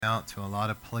out to a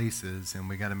lot of places, and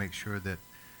we got to make sure that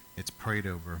it's prayed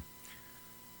over.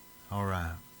 All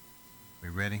right. We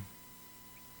ready?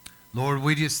 Lord,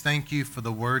 we just thank you for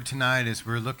the word tonight as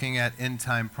we're looking at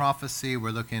end-time prophecy.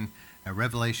 We're looking at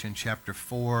Revelation chapter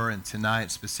 4, and tonight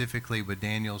specifically with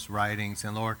Daniel's writings.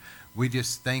 And Lord, we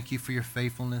just thank you for your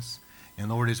faithfulness. And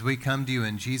Lord, as we come to you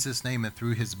in Jesus' name and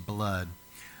through his blood,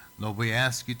 Lord, we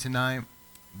ask you tonight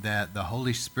that the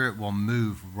Holy Spirit will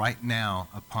move right now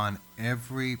upon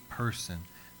every person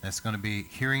that's going to be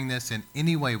hearing this in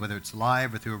any way, whether it's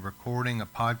live or through a recording, a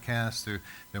podcast, through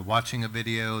they're watching a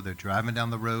video, they're driving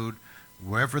down the road,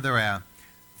 wherever they're at.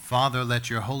 Father, let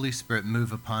your Holy Spirit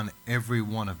move upon every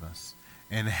one of us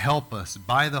and help us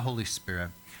by the Holy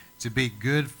Spirit to be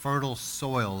good, fertile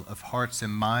soil of hearts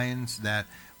and minds, that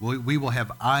we will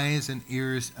have eyes and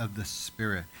ears of the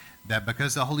Spirit. That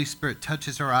because the Holy Spirit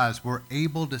touches our eyes, we're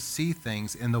able to see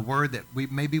things in the Word that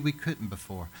maybe we couldn't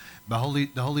before. The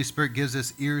Holy Spirit gives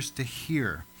us ears to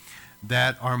hear,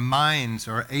 that our minds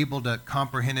are able to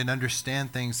comprehend and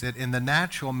understand things that in the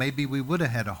natural maybe we would have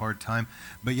had a hard time,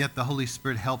 but yet the Holy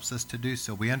Spirit helps us to do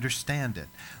so. We understand it.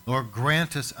 Lord,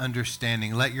 grant us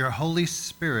understanding. Let your Holy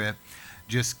Spirit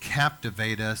just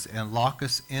captivate us and lock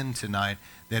us in tonight,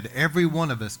 that every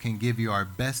one of us can give you our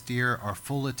best ear, our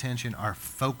full attention, our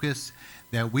focus,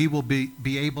 that we will be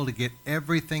able to get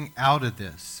everything out of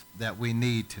this that we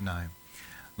need tonight.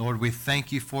 Lord, we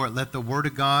thank you for it. Let the word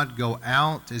of God go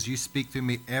out as you speak through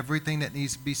me, everything that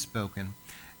needs to be spoken,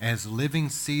 as living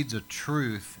seeds of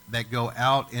truth that go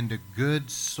out into good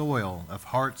soil of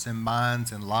hearts and minds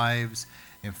and lives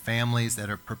and families that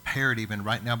are prepared even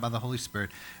right now by the Holy Spirit.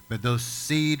 But those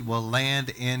seed will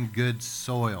land in good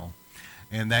soil.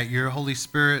 And that your Holy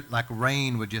Spirit, like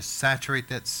rain, would just saturate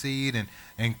that seed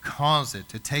and cause it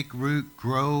to take root,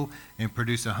 grow, and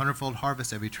produce a hundredfold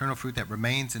harvest of eternal fruit that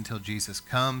remains until Jesus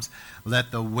comes.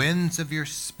 Let the winds of your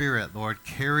Spirit, Lord,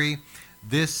 carry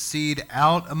this seed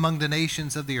out among the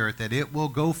nations of the earth, that it will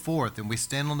go forth, and we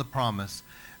stand on the promise.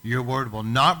 Your word will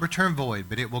not return void,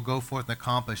 but it will go forth and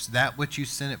accomplish that which you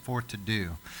sent it forth to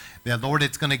do. That, Lord,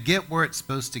 it's going to get where it's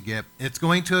supposed to get. It's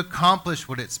going to accomplish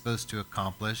what it's supposed to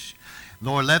accomplish.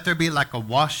 Lord, let there be like a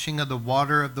washing of the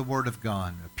water of the Word of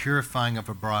God, a purifying of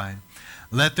a bride.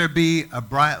 Let there be a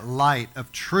bright light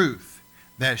of truth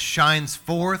that shines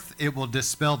forth. It will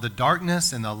dispel the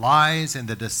darkness and the lies and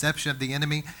the deception of the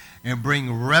enemy and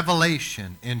bring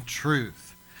revelation in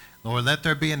truth. Lord, let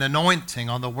there be an anointing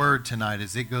on the Word tonight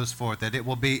as it goes forth, that it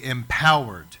will be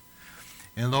empowered.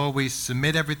 And Lord, we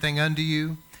submit everything unto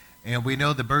you. And we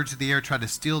know the birds of the air try to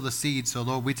steal the seed. So,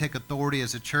 Lord, we take authority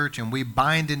as a church and we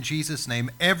bind in Jesus'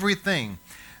 name everything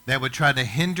that would try to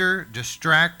hinder,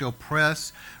 distract,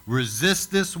 oppress,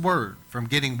 resist this word from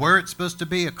getting where it's supposed to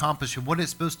be, accomplishing what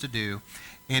it's supposed to do.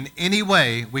 In any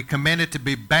way, we command it to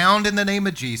be bound in the name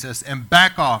of Jesus and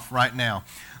back off right now.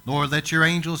 Lord, let your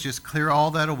angels just clear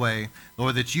all that away.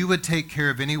 Lord, that you would take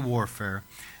care of any warfare.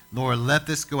 Lord, let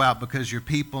this go out because your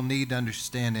people need to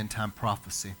understand end-time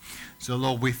prophecy. So,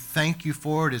 Lord, we thank you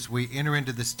for it as we enter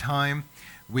into this time.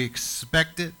 We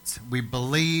expect it. We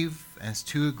believe, as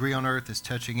two agree on earth is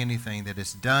touching anything, that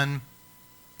it's done.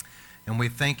 And we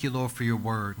thank you, Lord, for your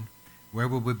word. Where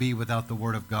would we be without the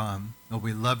word of God? Lord,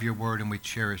 we love your word and we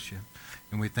cherish it.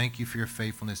 And we thank you for your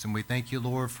faithfulness. And we thank you,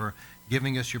 Lord, for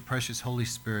giving us your precious Holy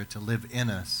Spirit to live in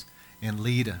us and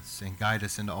lead us and guide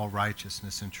us into all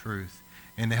righteousness and truth,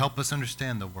 and to help us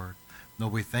understand the word.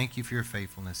 Lord, we thank you for your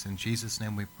faithfulness. In Jesus'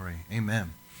 name we pray.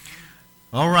 Amen.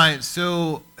 All right,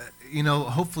 so,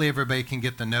 hopefully everybody can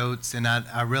get the notes. And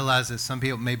I realize that some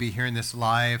people may be hearing this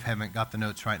live, haven't got the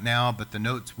notes right now, but the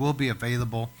notes will be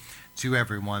available to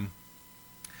everyone.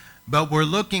 But we're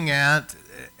looking at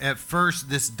first,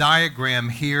 this diagram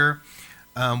here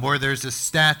where there's a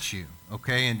statue,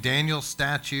 okay, and Daniel's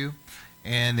statue.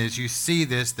 And as you see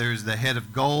this, there's the head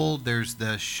of gold, there's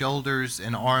the shoulders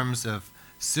and arms of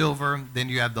silver, then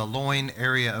you have the loin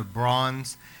area of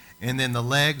bronze, and then the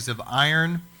legs of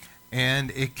iron,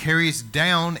 and it carries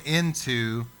down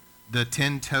into the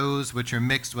 10 toes, which are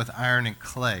mixed with iron and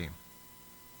clay.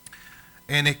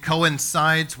 And it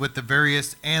coincides with the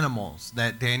various animals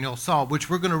that Daniel saw, which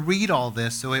we're going to read all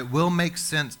this, so it will make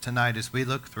sense tonight as we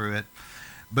look through it.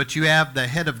 But you have the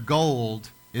head of gold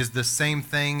is the same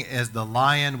thing as the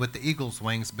lion with the eagle's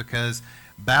wings, because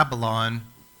Babylon,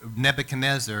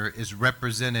 Nebuchadnezzar, is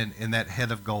represented in that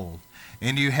head of gold.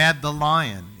 And you had the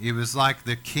lion. It was like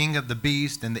the king of the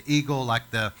beast, and the eagle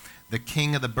like the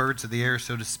king of the birds of the air,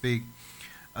 so to speak.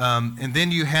 And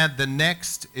then you had the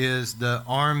next is the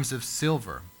arms of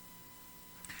silver.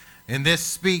 And this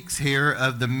speaks here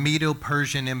of the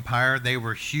Medo-Persian Empire. They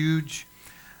were huge.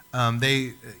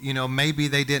 Maybe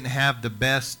they didn't have the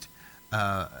best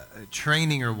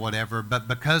training or whatever, but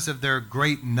because of their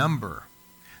great number,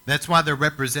 that's why they're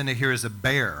represented here as a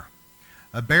bear.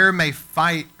 A bear may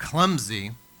fight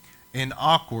clumsy and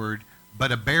awkward,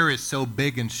 but a bear is so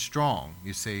big and strong,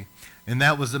 you see. And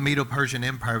that was the Medo-Persian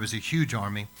Empire. It was a huge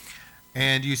army.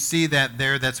 And you see that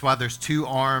there, that's why there's two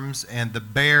arms, and the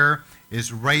bear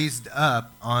is raised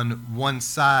up on one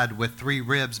side with three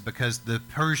ribs because the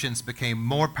Persians became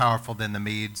more powerful than the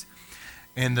Medes.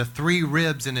 And the three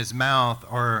ribs in his mouth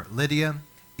are Lydia,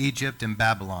 Egypt, and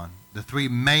Babylon, the three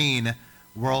main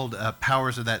world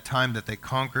powers of that time that they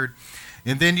conquered.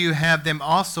 And then you have them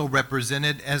also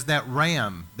represented as that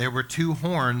ram. There were two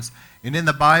horns. And in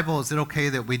the Bible, is it okay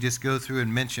that we just go through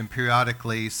and mention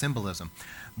periodically symbolism?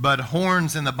 But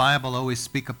horns in the Bible always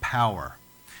speak of power.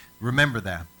 Remember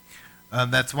that.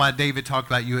 That's why David talked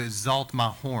about, you exalt my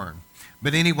horn.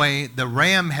 But anyway, the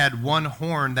ram had one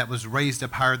horn that was raised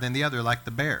up higher than the other, like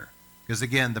the bear. Because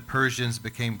again, the Persians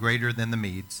became greater than the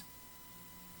Medes.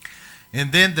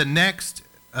 And then the next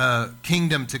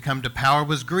kingdom to come to power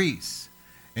was Greece.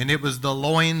 And it was the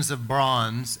loins of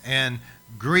bronze. And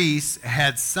Greece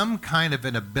had some kind of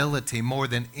an ability more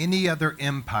than any other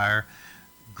empire.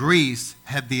 Greece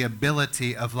had the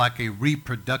ability of like a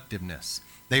reproductiveness.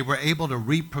 They were able to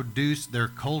reproduce their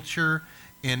culture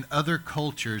in other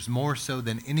cultures more so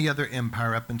than any other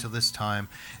empire up until this time.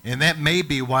 And that may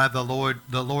be why the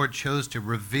Lord chose to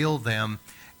reveal them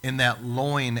in that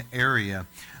loin area.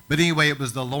 But anyway, it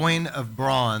was the loin of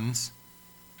bronze.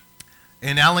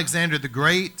 And Alexander the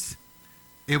Great,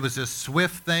 it was a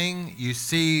swift thing. You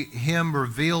see him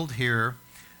revealed here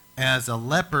as a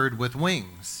leopard with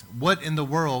wings. What in the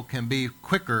world can be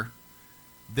quicker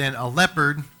than a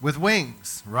leopard with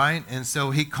wings, right? And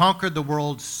so he conquered the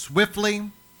world swiftly.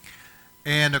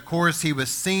 And of course, he was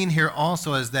seen here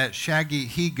also as that shaggy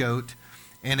he-goat,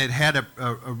 and it had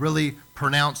a really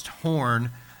pronounced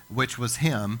horn, which was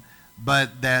him.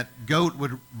 But that goat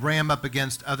would ram up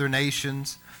against other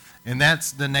nations, and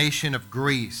that's the nation of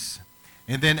Greece.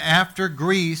 And then after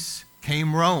Greece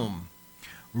came Rome.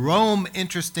 Rome,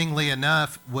 interestingly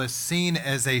enough, was seen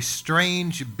as a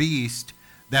strange beast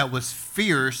that was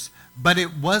fierce, but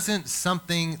it wasn't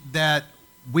something that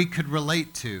we could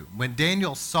relate to. When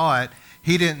Daniel saw it,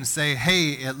 he didn't say,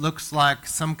 hey, it looks like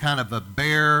some kind of a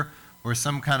bear or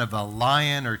some kind of a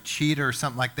lion or cheetah or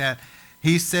something like that.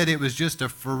 He said it was just a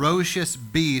ferocious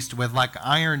beast with like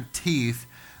iron teeth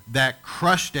that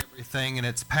crushed everything in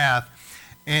its path.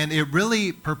 And it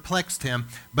really perplexed him,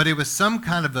 but it was some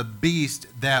kind of a beast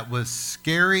that was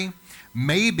scary.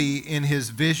 Maybe in his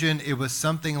vision, it was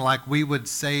something like we would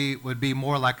say would be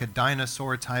more like a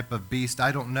dinosaur type of beast.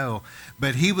 I don't know.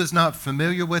 But he was not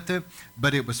familiar with it,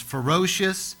 but it was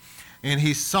ferocious. And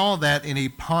he saw that and he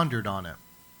pondered on it.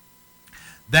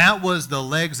 That was the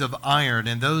legs of iron.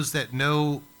 And those that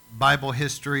know Bible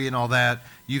history and all that,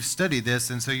 you've studied this,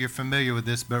 and so you're familiar with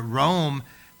this. But Rome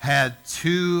had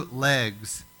two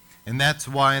legs, and that's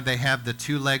why they have the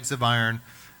two legs of iron.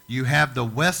 You have the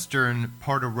western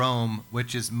part of Rome,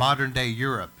 which is modern-day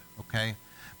Europe, okay?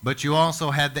 But you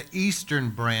also had the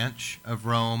eastern branch of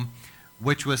Rome,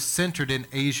 which was centered in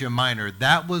Asia Minor.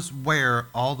 That was where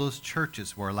all those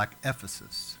churches were, like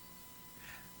Ephesus.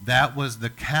 That was the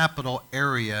capital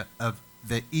area of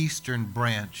the eastern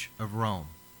branch of Rome,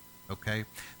 okay?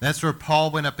 That's where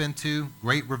Paul went up into.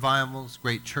 Great revivals,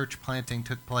 great church planting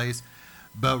took place.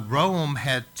 But Rome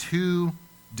had two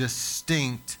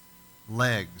distinct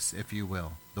legs, if you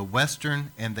will, the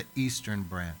western and the eastern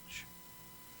branch.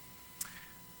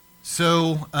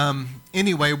 So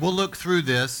anyway, we'll look through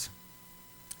this.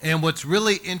 And what's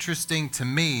really interesting to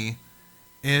me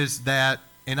is that,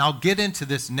 and I'll get into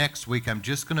this next week, I'm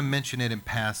just going to mention it in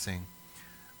passing,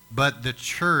 but the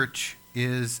church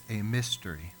is a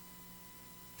mystery.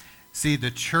 See,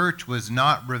 the church was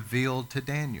not revealed to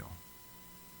Daniel.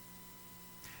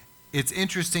 It's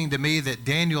interesting to me that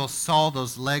Daniel saw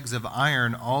those legs of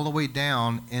iron all the way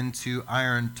down into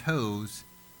iron toes.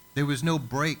 There was no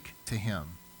break to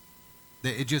him.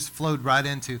 It just flowed right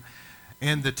into.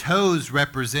 And the toes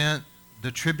represent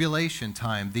the tribulation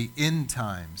time, the end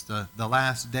times, the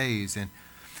last days. And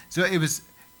so it was,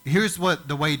 here's what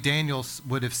the way Daniel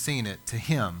would have seen it to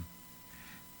him.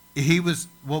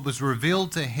 What was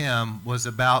revealed to him was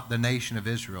about the nation of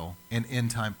Israel and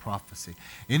end time prophecy.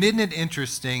 And isn't it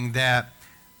interesting that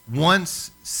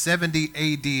once 70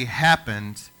 AD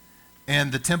happened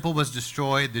and the temple was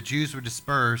destroyed, the Jews were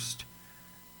dispersed,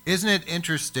 isn't it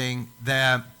interesting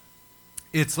that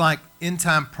it's like end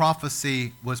time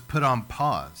prophecy was put on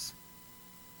pause?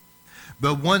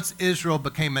 But once Israel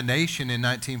became a nation in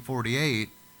 1948,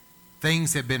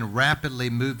 things have been rapidly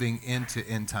moving into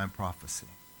end-time prophecy,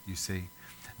 you see.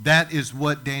 That is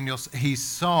what Daniel, he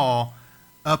saw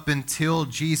up until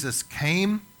Jesus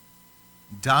came,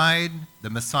 died, the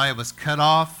Messiah was cut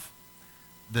off,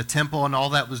 the temple and all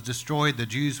that was destroyed, the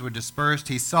Jews were dispersed.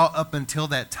 He saw up until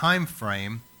that time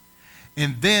frame,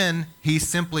 and then he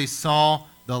simply saw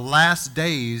the last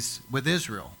days with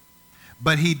Israel.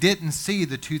 But he didn't see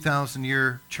the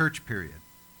 2,000-year church period.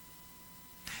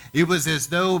 It was as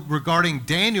though, regarding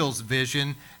Daniel's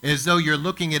vision, as though you're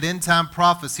looking at end-time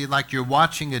prophecy like you're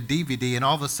watching a DVD, and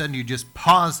all of a sudden you just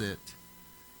pause it.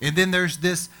 And then there's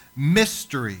this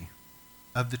mystery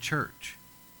of the church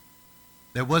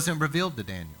that wasn't revealed to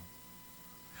Daniel.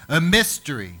 A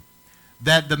mystery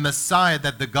that the Messiah,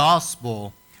 that the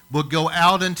gospel would go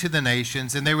out into the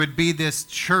nations, and there would be this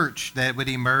church that would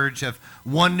emerge of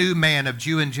one new man, of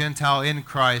Jew and Gentile in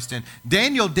Christ. And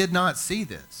Daniel did not see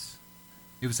this.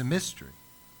 It was a mystery.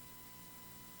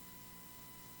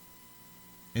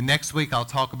 And next week I'll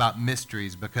talk about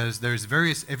mysteries, because there's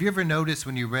various... Have you ever noticed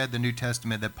when you read the New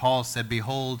Testament that Paul said,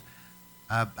 "Behold,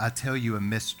 I tell you a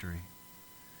mystery"?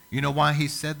 You know why he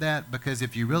said that? Because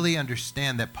if you really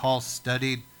understand that Paul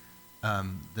studied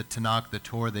the Tanakh, the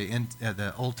Torah,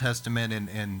 the Old Testament,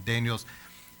 and Daniel's,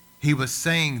 he was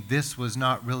saying this was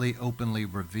not really openly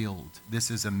revealed.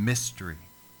 This is a mystery.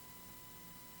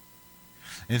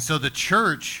 And so the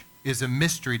church is a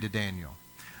mystery to Daniel.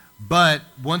 But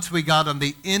once we got on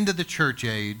the end of the church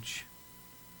age,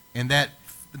 and that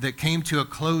came to a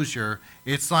closure,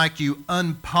 it's like you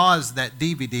unpause that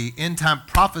DVD, end-time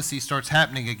prophecy starts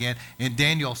happening again, and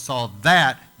Daniel saw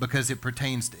that because it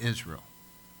pertains to Israel.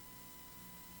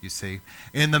 You see?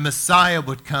 And the Messiah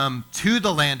would come to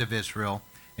the land of Israel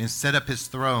and set up his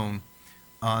throne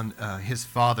on his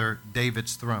father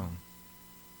David's throne.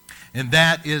 And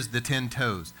that is the 10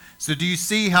 toes. So do you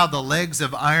see how the legs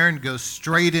of iron go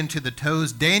straight into the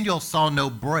toes? Daniel saw no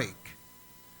break.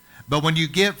 But when you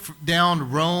get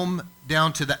down Rome,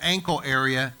 down to the ankle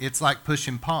area, it's like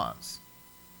pushing pause.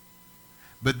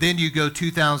 But then you go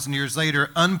 2,000 years later,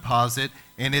 unpause it,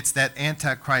 and it's that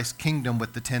Antichrist kingdom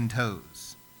with the 10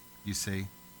 toes, you see.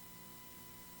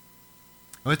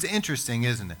 Well, it's interesting,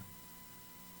 isn't it?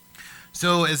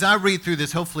 So as I read through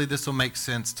this, hopefully this will make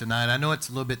sense tonight. I know it's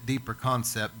a little bit deeper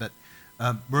concept, but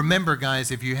remember,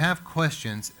 guys, if you have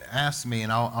questions, ask me,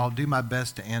 and I'll do my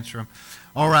best to answer them.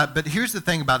 All right, but here's the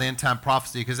thing about end-time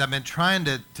prophecy, because I've been trying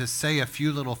to say a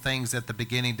few little things at the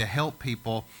beginning to help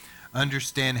people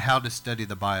understand how to study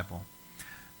the Bible.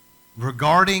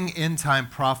 Regarding end-time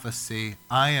prophecy,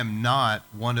 I am not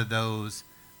one of those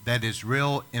that is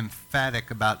real emphatic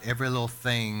about every little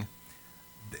thing.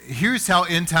 Here's how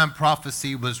end-time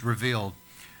prophecy was revealed.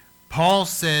 Paul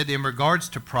said in regards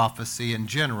to prophecy in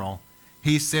general,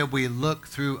 he said we look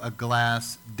through a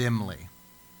glass dimly,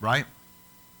 right?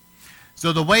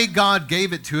 So the way God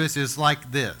gave it to us is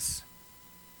like this.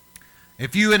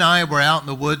 If you and I were out in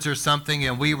the woods or something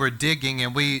and we were digging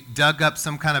and we dug up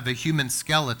some kind of a human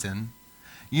skeleton,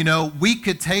 you know, we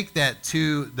could take that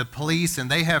to the police,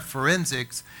 and they have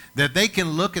forensics that they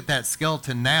can look at that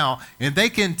skeleton now, and they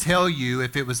can tell you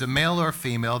if it was a male or a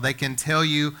female. They can tell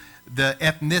you the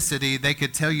ethnicity. They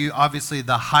could tell you, obviously,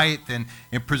 the height and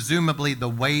presumably the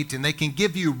weight, and they can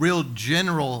give you real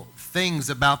general things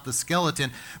about the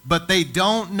skeleton, but they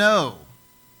don't know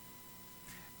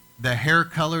the hair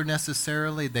color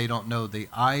necessarily. They don't know the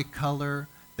eye color.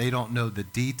 They don't know the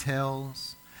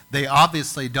details. They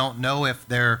obviously don't know if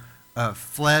their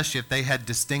flesh, if they had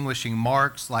distinguishing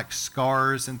marks like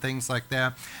scars and things like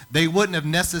that. They wouldn't have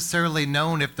necessarily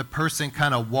known if the person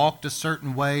kind of walked a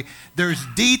certain way. There's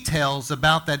details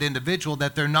about that individual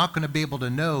that they're not going to be able to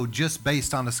know just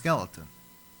based on a skeleton.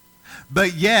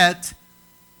 But yet,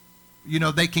 you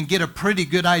know, they can get a pretty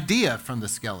good idea from the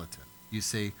skeleton, you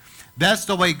see. That's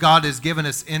the way God has given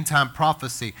us end-time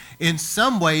prophecy. In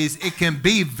some ways, it can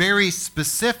be very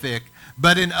specific,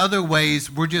 but in other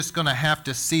ways, we're just going to have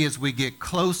to see as we get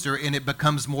closer, and it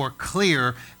becomes more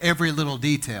clear, every little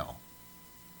detail.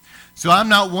 So I'm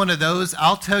not one of those.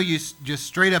 I'll tell you just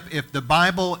straight up, if the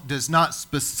Bible does not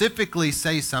specifically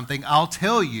say something, I'll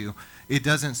tell you it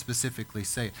doesn't specifically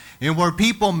say it. And where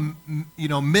people, you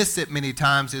know, miss it many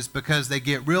times is because they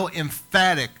get real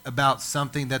emphatic about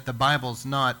something that the Bible's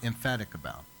not emphatic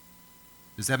about.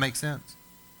 Does that make sense?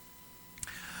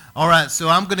 All right, so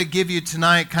I'm going to give you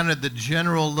tonight kind of the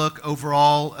general look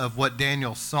overall of what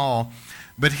Daniel saw.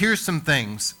 But here's some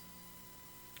things.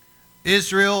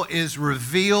 Israel is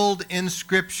revealed in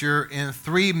Scripture in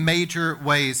three major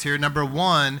ways here. Number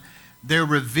one, they're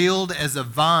revealed as a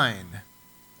vine,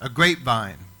 a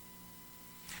grapevine.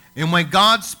 And when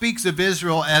God speaks of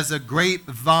Israel as a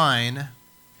grapevine,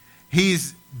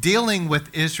 he's dealing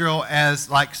with Israel as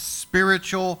like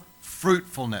spiritual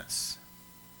fruitfulness.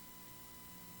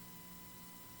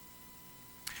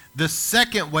 The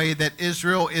second way that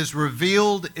Israel is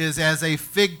revealed is as a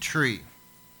fig tree.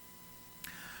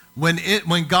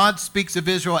 When God speaks of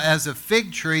Israel as a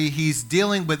fig tree, he's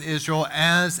dealing with Israel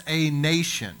as a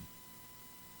nation.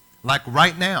 Like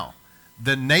right now,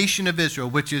 the nation of Israel,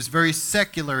 which is very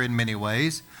secular in many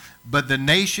ways, but the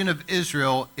nation of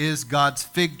Israel is God's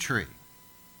fig tree.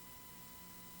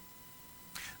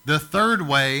 The third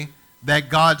way that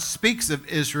God speaks of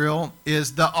Israel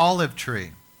is the olive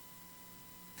tree.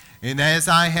 And as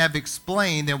I have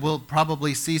explained, and we'll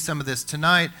probably see some of this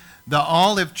tonight, the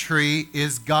olive tree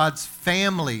is God's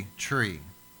family tree.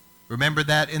 Remember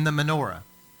that in the menorah.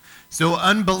 So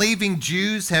unbelieving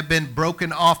Jews have been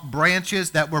broken off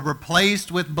branches that were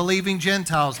replaced with believing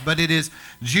Gentiles, but it is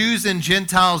Jews and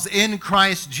Gentiles in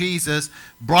Christ Jesus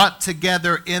brought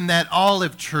together in that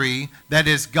olive tree that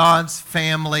is God's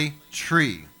family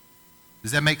tree.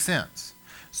 Does that make sense?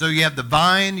 So you have the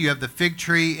vine, you have the fig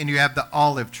tree, and you have the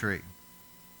olive tree.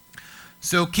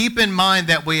 So keep in mind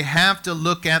that we have to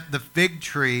look at the fig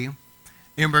tree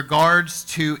in regards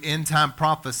to end-time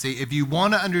prophecy. If you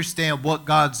want to understand what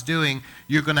God's doing,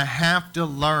 you're going to have to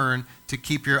learn to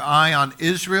keep your eye on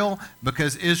Israel,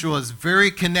 because Israel is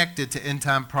very connected to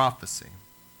end-time prophecy.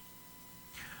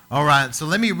 All right, so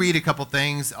let me read a couple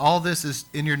things. All this is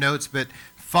in your notes, but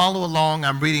follow along.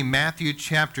 I'm reading Matthew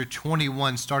chapter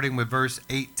 21, starting with verse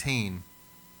 18.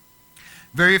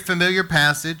 Very familiar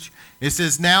passage. It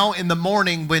says, "Now in the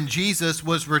morning when Jesus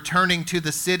was returning to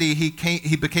the city, he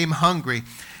became hungry.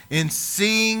 And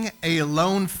seeing a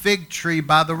lone fig tree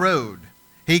by the road,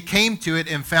 he came to it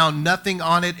and found nothing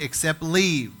on it except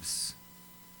leaves."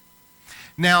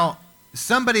 Now,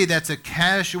 somebody that's a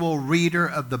casual reader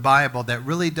of the Bible that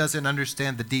really doesn't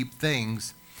understand the deep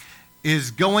things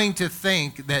is going to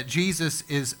think that Jesus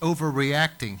is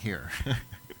overreacting here.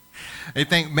 They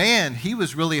think, man, he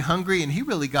was really hungry and he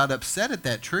really got upset at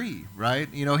that tree,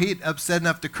 right? You know, he upset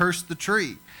enough to curse the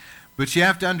tree. But you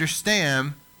have to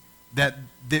understand that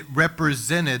it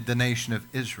represented the nation of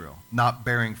Israel, not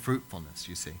bearing fruitfulness,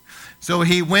 you see. So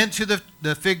he went to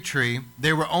the fig tree.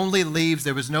 There were only leaves.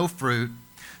 There was no fruit.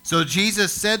 So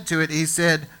Jesus said to it, he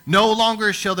said, "No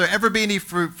longer shall there ever be any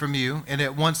fruit from you." And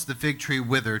at once the fig tree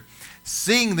withered.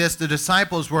 Seeing this, the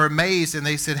disciples were amazed, and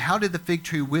they said, "How did the fig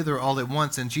tree wither all at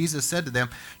once?" And Jesus said to them,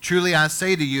 "Truly I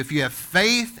say to you, if you have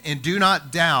faith and do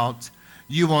not doubt,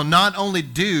 you will not only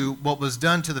do what was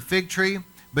done to the fig tree,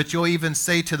 but you'll even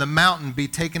say to the mountain, 'Be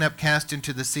taken up, cast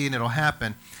into the sea,' and it'll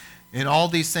happen. And all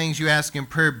these things you ask in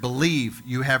prayer, believe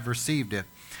you have received it."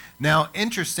 Now,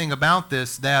 interesting about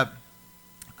this, that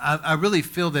I really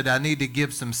feel that I need to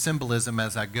give some symbolism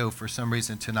as I go for some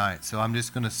reason tonight. So I'm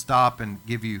just going to stop and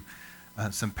give you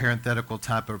some parenthetical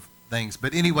type of things.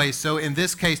 But anyway, so in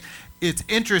this case, it's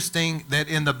interesting that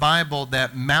in the Bible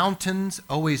that mountains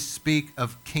always speak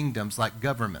of kingdoms, like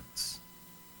governments.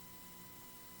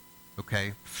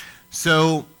 Okay?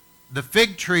 So the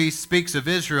fig tree speaks of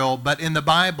Israel, but in the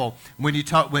Bible, when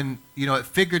it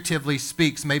figuratively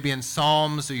speaks, maybe in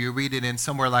Psalms, or you read it in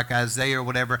somewhere like Isaiah or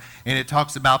whatever, and it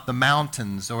talks about the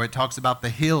mountains, or it talks about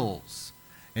the hills,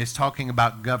 and it's talking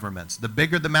about governments. The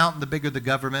bigger the mountain, the bigger the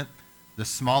government. The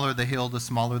smaller the hill, the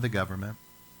smaller the government.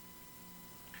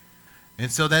 And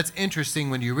so that's interesting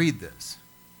when you read this.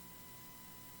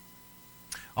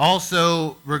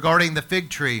 Also, regarding the fig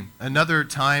tree, another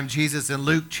time, Jesus in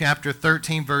Luke chapter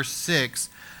 13, verse 6,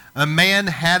 "A man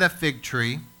had a fig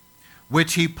tree,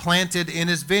 which he planted in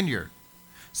his vineyard."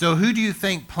 So who do you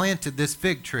think planted this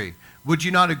fig tree? Would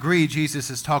you not agree Jesus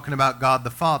is talking about God the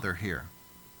Father here?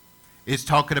 It's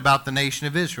talking about the nation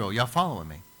of Israel. Y'all following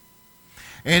me?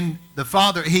 And the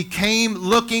father, he came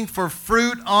looking for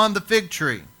fruit on the fig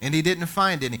tree, and he didn't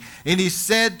find any. And he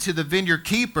said to the vineyard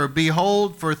keeper,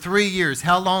 "Behold, for 3 years."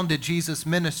 How long did Jesus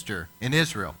minister in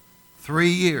Israel?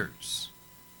 3 years.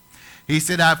 He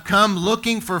said, "I've come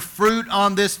looking for fruit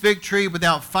on this fig tree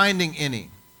without finding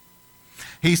any."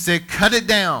 He said, "Cut it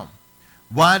down.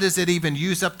 Why does it even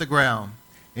use up the ground?"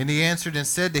 And he answered and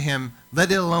said to him, "Let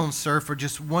it alone, sir, for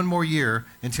just 1 more year,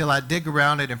 until I dig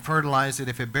around it and fertilize it.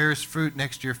 If it bears fruit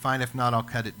next year, fine. If not, I'll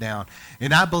cut it down."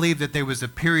 And I believe that there was a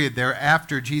period there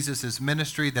after Jesus'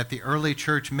 ministry that the early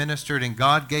church ministered, and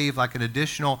God gave like an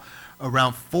additional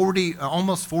around 40,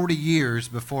 almost 40 years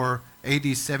before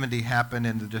AD 70 happened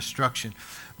and the destruction.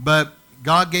 But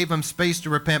God gave them space to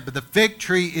repent. But the fig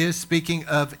tree is speaking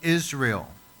of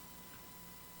Israel.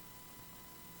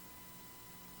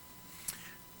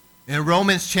 In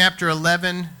Romans chapter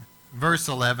 11, verse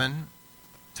 11,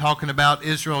 talking about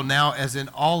Israel now as an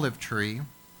olive tree.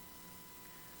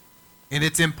 And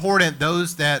it's important,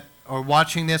 those that are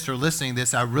watching this or listening to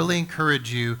this, I really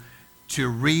encourage you to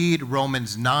read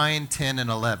Romans 9, 10, and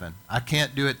 11. I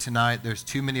can't do it tonight. There's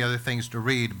too many other things to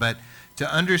read. But to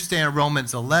understand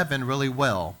Romans 11 really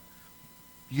well,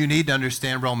 you need to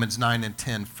understand Romans 9 and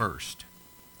 10 first.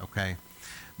 Okay?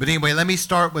 But anyway, let me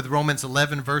start with Romans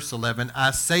 11, verse 11.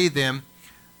 I say then,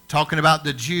 talking about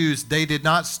the Jews, they did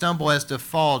not stumble as to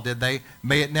fall, did they?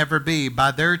 May it never be.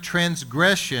 By their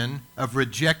transgression of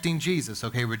rejecting Jesus,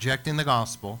 okay, rejecting the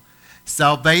gospel,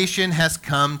 salvation has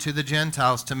come to the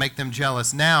Gentiles to make them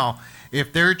jealous. Now,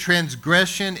 if their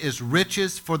transgression is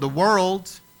riches for the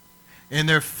world, and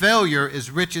their failure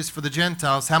is riches for the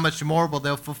Gentiles, how much more will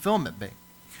their fulfillment be?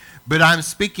 But I'm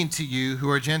speaking to you who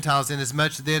are Gentiles,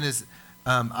 inasmuch then as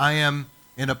I am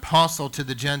an apostle to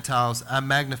the Gentiles, I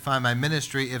magnify my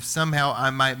ministry, if somehow I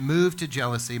might move to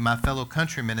jealousy my fellow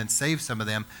countrymen and save some of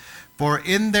them. For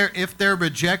if their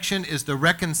rejection is the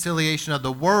reconciliation of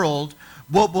the world,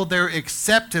 what will their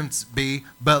acceptance be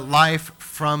but life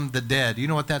from the dead? You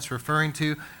know what that's referring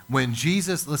to? When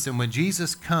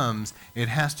Jesus comes, it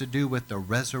has to do with the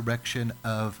resurrection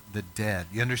of the dead.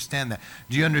 You understand that?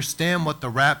 Do you understand what the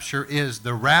rapture is?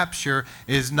 The rapture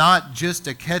is not just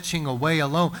a catching away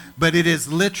alone, but it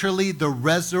is literally the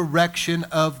resurrection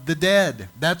of the dead.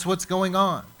 That's what's going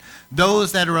on.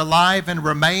 Those that are alive and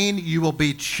remain, you will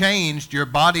be changed. Your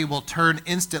body will turn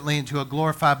instantly into a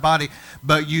glorified body.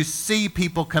 But you see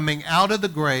people coming out of the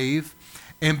grave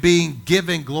and being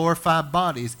given glorified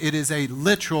bodies. It is a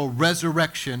literal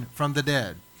resurrection from the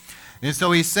dead. And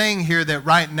so he's saying here that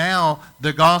right now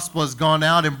the gospel has gone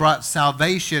out and brought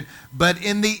salvation. But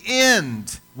in the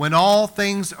end, when all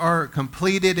things are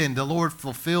completed and the Lord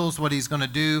fulfills what he's going to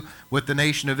do with the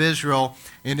nation of Israel,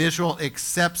 and Israel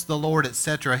accepts the Lord,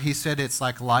 etc., he said it's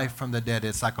like life from the dead.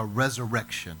 It's like a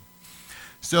resurrection.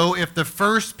 So if the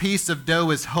first piece of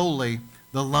dough is holy,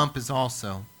 the lump is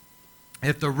also.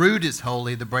 If the root is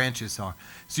holy, the branches are.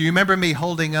 So you remember me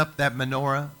holding up that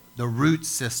menorah? The root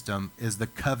system is the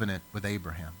covenant with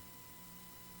Abraham.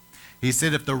 He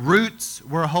said if the roots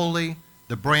were holy,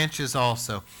 the branches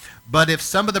also. But if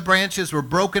some of the branches were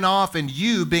broken off and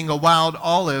you, being a wild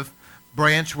olive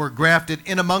branch, were grafted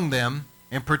in among them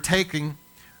and partaking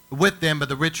with them of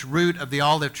the rich root of the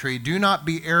olive tree, do not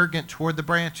be arrogant toward the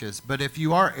branches. But if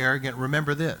you are arrogant,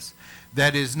 remember this,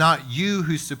 that it is not you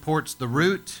who supports the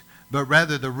root, but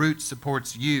rather the root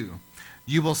supports you.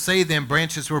 You will say then,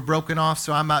 branches were broken off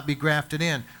so I might be grafted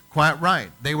in. Quite right.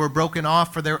 They were broken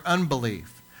off for their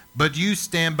unbelief. But you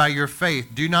stand by your faith.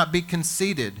 Do not be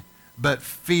conceited, but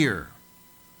fear.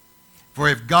 For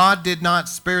if God did not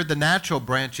spare the natural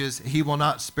branches, he will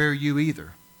not spare you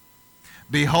either.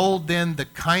 Behold then the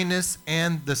kindness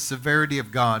and the severity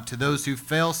of God. To those who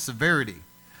fail, severity.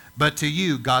 But to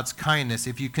you, God's kindness,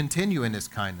 if you continue in his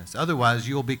kindness. Otherwise,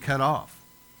 you will be cut off.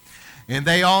 And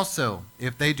they also,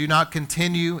 if they do not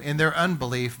continue in their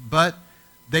unbelief, but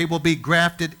they will be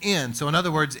grafted in. So in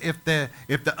other words, if the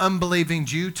unbelieving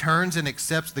Jew turns and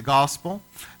accepts the gospel,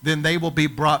 then they will be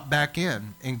brought back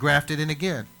in and grafted in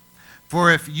again. For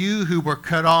if you who were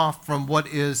cut off from what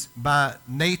is by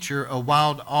nature a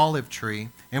wild olive tree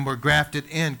and were grafted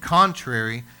in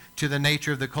contrary to the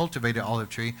nature of the cultivated olive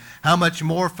tree, how much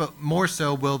more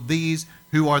so will these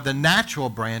who are the natural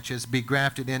branches be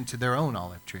grafted into their own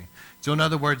olive tree? So in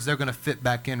other words, they're going to fit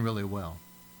back in really well.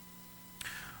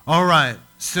 All right,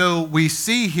 so we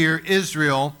see here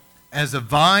Israel as a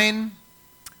vine,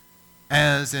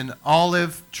 as an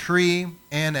olive tree,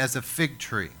 and as a fig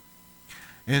tree.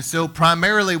 And so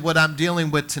primarily what I'm dealing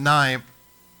with tonight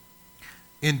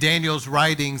in Daniel's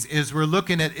writings is we're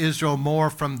looking at Israel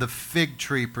more from the fig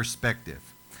tree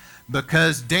perspective.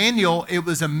 Because Daniel, it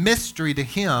was a mystery to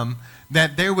him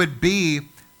that there would be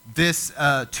this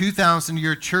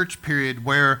 2,000-year church period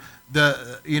where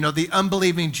the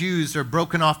unbelieving Jews are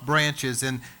broken off branches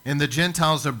and the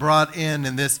Gentiles are brought in,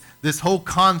 and this whole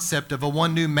concept of a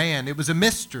one new man, it was a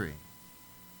mystery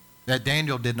that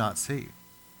Daniel did not see.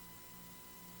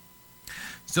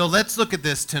 So let's look at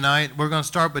this tonight. We're going to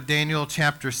start with Daniel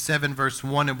chapter 7, verse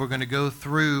 1, and we're going to go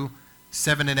through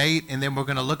 7 and 8, and then we're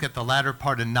going to look at the latter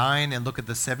part of 9 and look at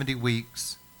the 70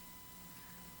 weeks.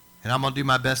 And I'm going to do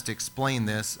my best to explain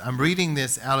this. I'm reading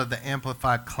this out of the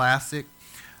Amplified Classic.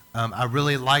 I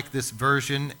really like this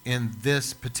version in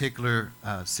this particular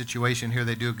situation here.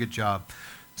 They do a good job.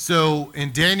 So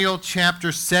in Daniel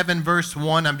chapter 7, verse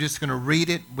 1, I'm just going to read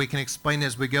it. We can explain it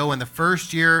as we go. In the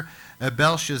first year of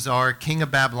Belshazzar, king of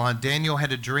Babylon, Daniel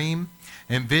had a dream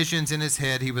and visions in his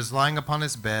head. He was lying upon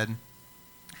his bed,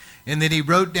 And then he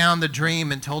wrote down the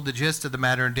dream and told the gist of the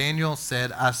matter. And Daniel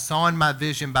said, I saw in my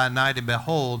vision by night, and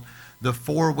behold, the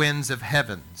four winds of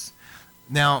heavens.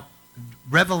 Now,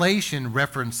 Revelation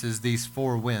references these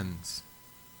four winds.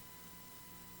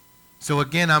 So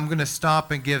again, I'm going to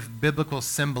stop and give biblical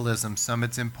symbolism some.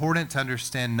 It's important to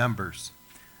understand numbers.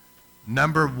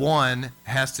 Number 1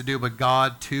 has to do with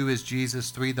God. 2 is Jesus.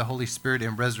 3, the Holy Spirit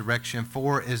and resurrection.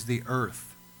 4 is the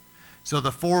earth. So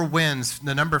the four winds,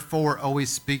 the number 4 always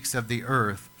speaks of the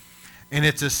earth. And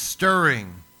it's a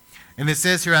stirring. And it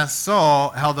says here, I saw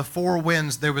how the four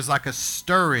winds, there was like a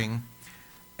stirring.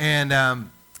 And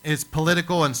its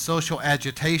political and social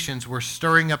agitations were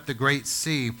stirring up the great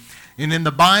sea. And in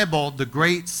the Bible, the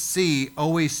great sea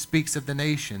always speaks of the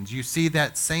nations. You see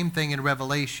that same thing in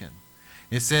Revelation.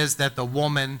 It says that the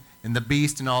woman and the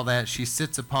beast and all that, she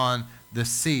sits upon the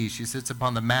sea. She sits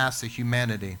upon the mass of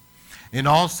humanity. And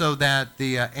also that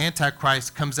the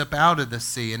Antichrist comes up out of the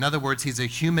sea. In other words, he's a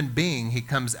human being. He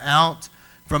comes out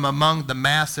from among the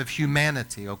mass of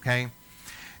humanity, okay? And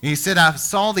he said, I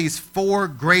saw these four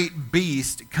great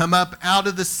beasts come up out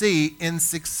of the sea in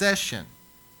succession.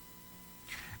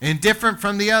 And different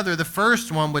from the other, the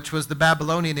first one, which was the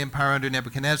Babylonian Empire under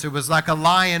Nebuchadnezzar, was like a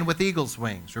lion with eagle's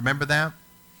wings. Remember that?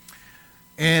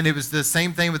 And it was the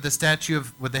same thing with the statue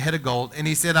with the head of gold. And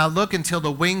he said, I looked until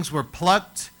the wings were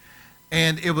plucked,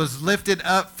 and it was lifted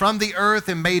up from the earth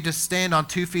and made to stand on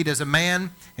 2 feet as a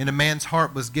man, and a man's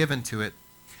heart was given to it.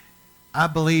 I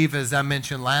believe, as I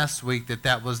mentioned last week,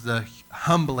 that was the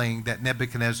humbling that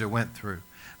Nebuchadnezzar went through.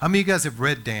 How many of you guys have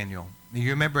read Daniel? You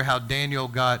remember how Daniel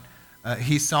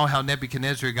he saw how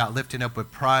Nebuchadnezzar got lifted up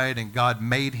with pride, and God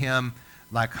made him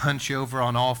like hunch over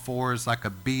on all fours like a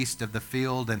beast of the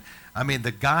field. And I mean,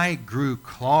 the guy grew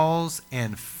claws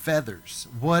and feathers.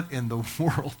 What in the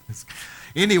world?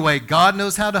 Anyway, God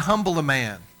knows how to humble a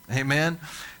man. Amen.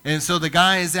 And so the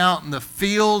guy is out in the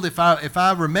field. If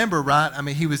I remember right, I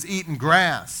mean, he was eating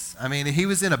grass. I mean, he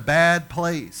was in a bad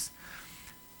place.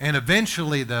 And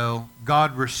eventually, though,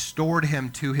 God restored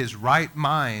him to his right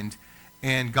mind,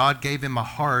 and God gave him a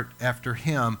heart after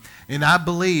him. And I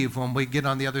believe when we get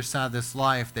on the other side of this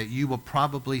life that you will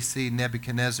probably see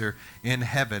Nebuchadnezzar in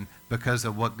heaven because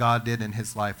of what God did in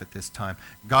his life at this time.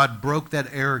 God broke that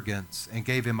arrogance and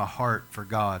gave him a heart for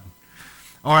God.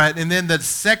 All right, and then the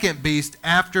second beast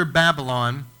after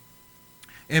Babylon,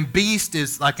 and beast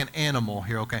is like an animal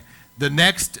here, okay? The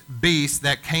next beast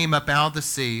that came up out of the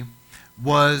sea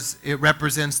it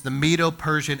represents the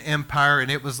Medo-Persian Empire, and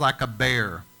it was like a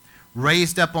bear,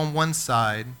 raised up on one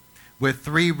side with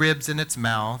 3 ribs in its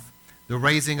mouth. The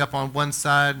raising up on one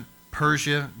side,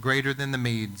 Persia greater than the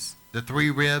Medes. The 3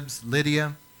 ribs,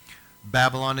 Lydia,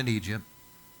 Babylon, and Egypt.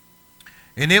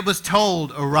 And it was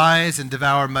told, arise and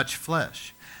devour much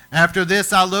flesh. After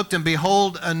this I looked, and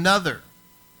behold another.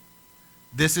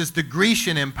 This is the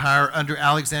Grecian Empire under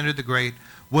Alexander the Great,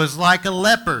 was like a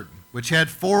leopard, which had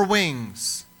 4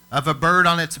 wings of a bird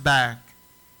on its back.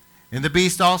 And the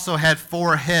beast also had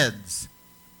 4 heads.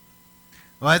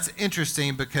 Well, that's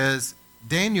interesting because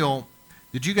Daniel,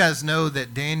 did you guys know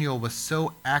that Daniel was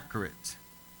so accurate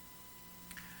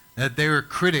that there are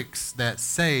critics that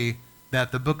say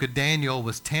that the book of Daniel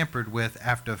was tampered with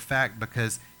after the fact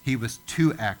because he was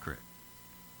too accurate?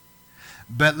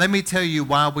 But let me tell you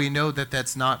why we know that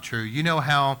that's not true. You know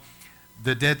how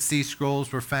the Dead Sea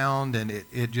Scrolls were found and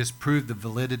it just proved the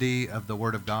validity of the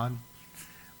Word of God?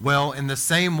 Well, in the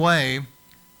same way,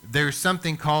 there's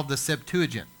something called the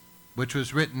Septuagint, which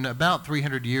was written about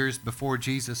 300 years before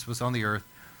Jesus was on the earth.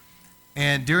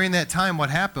 And during that time, what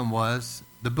happened was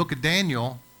the book of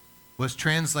Daniel was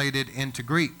translated into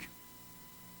Greek.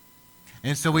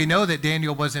 And so we know that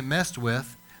Daniel wasn't messed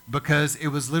with because it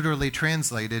was literally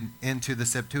translated into the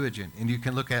Septuagint. And you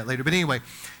can look at it later. But anyway,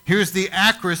 here's the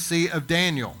accuracy of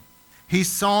Daniel. He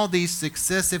saw these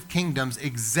successive kingdoms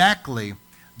exactly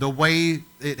the way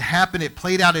it happened. It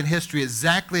played out in history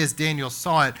exactly as Daniel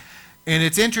saw it. And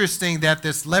it's interesting that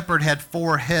this leopard had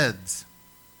 4 heads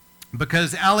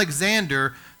because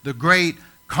Alexander the Great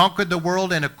conquered the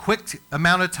world in a quick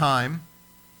amount of time.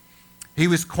 He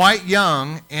was quite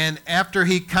young, and after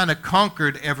he kind of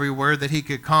conquered everywhere that he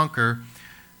could conquer,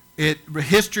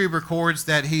 history records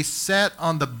that he sat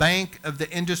on the bank of the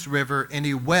Indus River and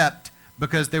he wept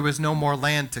because there was no more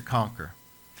land to conquer.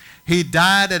 He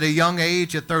died at a young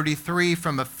age of 33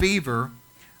 from a fever.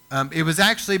 It was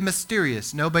actually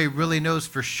mysterious. Nobody really knows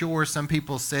for sure. Some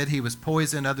people said he was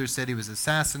poisoned. Others said he was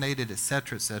assassinated,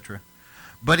 etc., etc.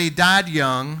 But he died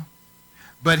young.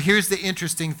 But here's the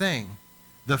interesting thing.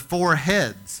 The 4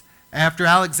 heads. After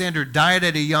Alexander died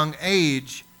at a young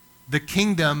age, the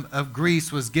kingdom of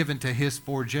Greece was given to his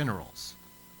 4 generals.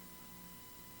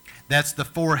 That's the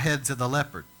 4 heads of the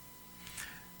leopard.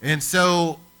 And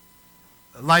so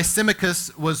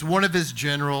Lysimachus was one of his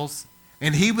generals,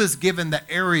 and he was given the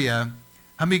area.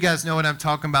 How many of you guys know what I'm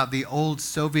talking about? The old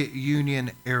Soviet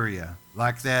Union area,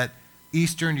 like that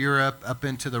Eastern Europe up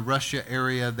into the Russia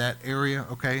area, that area,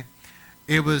 okay?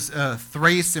 It was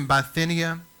Thrace and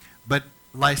Bithynia, but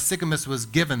Lysimachus was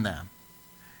given that.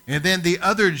 And then the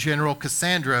other general,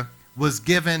 Cassandra, was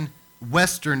given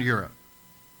Western Europe,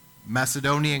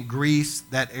 Macedonia and Greece,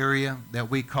 that area that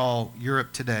we call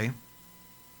Europe today.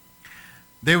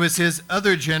 There was his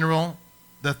other general,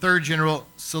 the third general,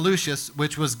 Seleucus,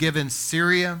 which was given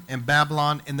Syria and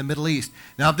Babylon in the Middle East.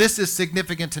 Now, this is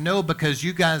significant to know because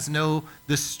you guys know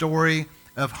the story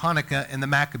of Hanukkah and the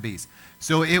Maccabees.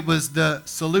 So it was the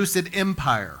Seleucid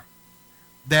Empire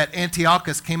that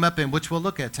Antiochus came up in, which we'll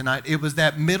look at tonight. It was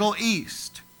that Middle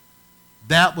East.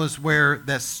 That was where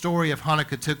that story of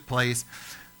Hanukkah took place.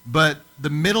 But the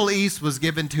Middle East was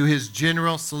given to his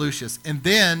general Seleucus. And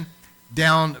then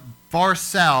down far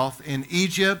south in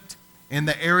Egypt, in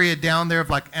the area down there of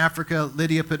like Africa,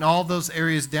 Lydia, and all those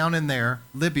areas down in there,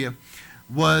 Libya,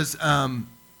 was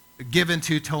given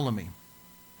to Ptolemy.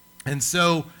 And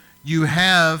so you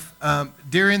have,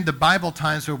 during the Bible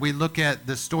times where we look at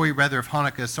the story rather of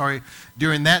Hanukkah,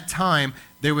 during that time,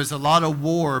 there was a lot of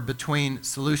war between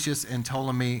Seleucus and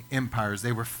Ptolemy empires.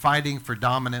 They were fighting for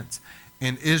dominance,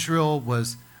 and Israel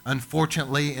was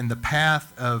unfortunately in the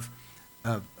path of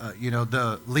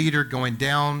the leader going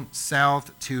down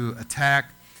south to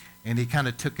attack, and he kind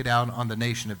of took it out on the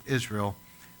nation of Israel,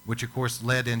 which of course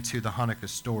led into the Hanukkah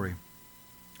story.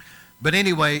 But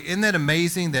anyway, isn't that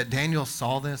amazing that Daniel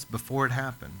saw this before it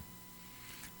happened?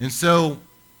 And so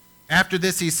after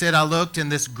this, he said, I looked,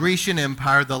 and this Grecian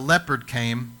empire, the leopard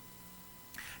came,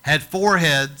 had 4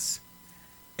 heads,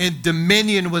 and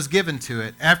dominion was given to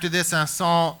it. After this, I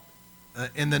saw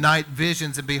in the night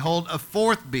visions, and behold, a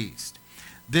 4th beast.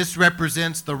 This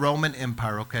represents the Roman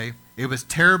Empire, okay? It was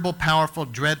terrible, powerful,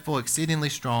 dreadful, exceedingly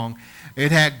strong.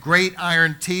 It had great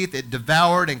iron teeth. It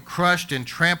devoured and crushed and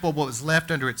trampled what was left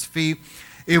under its feet.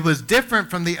 It was different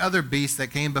from the other beasts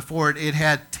that came before it. It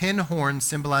had 10 horns,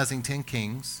 symbolizing 10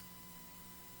 kings.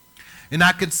 And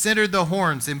I considered the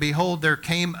horns, and behold, there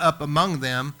came up among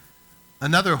them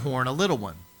another horn, a little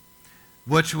one,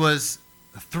 which was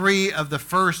 3 of the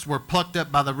first were plucked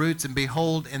up by the roots, and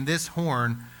behold, in this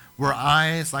horn were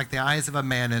eyes like the eyes of a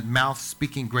man, and mouth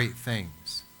speaking great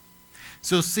things.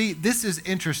 So see, this is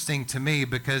interesting to me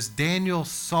because Daniel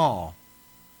saw.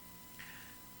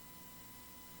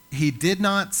 He did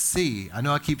not see, I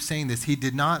know I keep saying this, he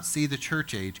did not see the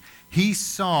church age. He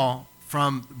saw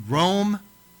from Rome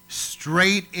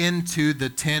straight into the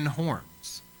 10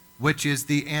 horns, which is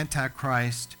the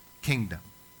Antichrist kingdom,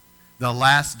 the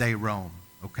last day Rome,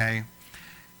 okay?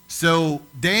 So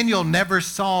Daniel never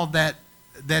saw that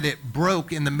it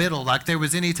broke in the middle, like there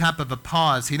was any type of a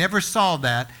pause. He never saw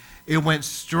that. It went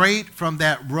straight from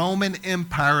that Roman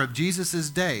Empire of Jesus'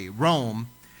 day, Rome.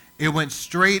 It went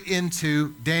straight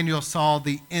into, Daniel saw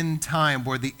the end time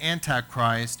where the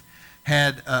Antichrist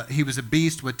had, he was a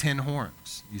beast with 10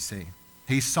 horns, you see.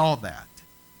 He saw that.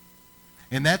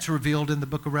 And that's revealed in the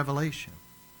book of Revelation.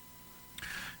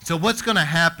 So what's going to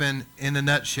happen in a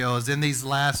nutshell is in these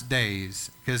last days,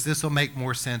 because this will make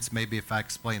more sense maybe if I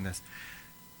explain this.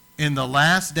 In the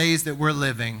last days that we're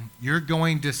living, you're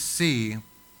going to see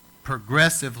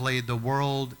progressively the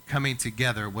world coming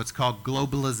together, what's called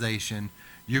globalization.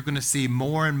 You're going to see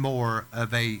more and more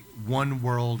of a one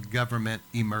world government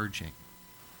emerging.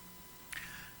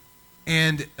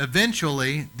 And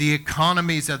eventually, the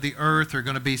economies of the earth are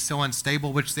going to be so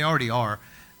unstable, which they already are,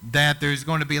 that there's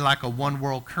going to be like a one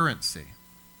world currency.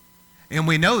 And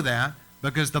we know that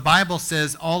because the Bible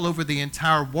says all over the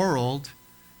entire world,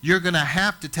 you're going to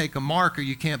have to take a mark or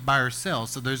you can't buy or sell.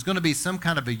 So there's going to be some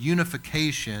kind of a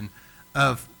unification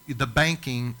of the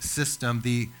banking system,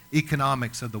 the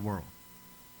economics of the world.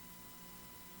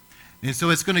 And so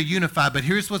it's going to unify. But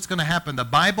here's what's going to happen. The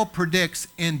Bible predicts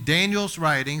in Daniel's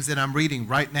writings that I'm reading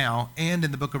right now and in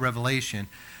the book of Revelation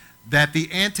that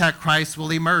the Antichrist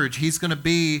will emerge. He's going to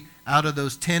be out of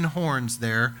those 10 horns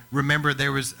there. Remember,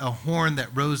 there was a horn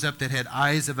that rose up that had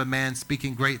eyes of a man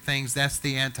speaking great things. That's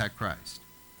the Antichrist.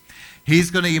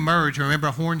 He's going to emerge. Remember,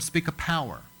 horns speak of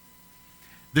power.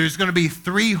 There's going to be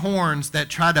 3 horns that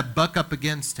try to buck up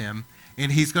against him,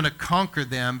 and he's going to conquer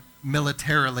them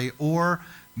militarily, or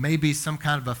maybe some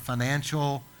kind of a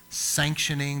financial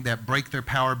sanctioning that break their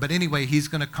power. But anyway, he's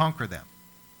going to conquer them.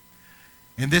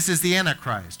 And this is the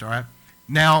Antichrist, all right?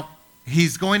 Now,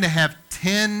 he's going to have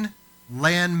 10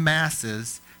 land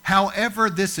masses. However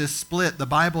this is split, the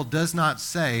Bible does not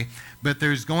say, but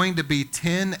there's going to be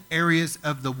 10 areas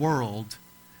of the world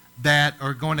that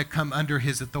are going to come under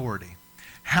his authority.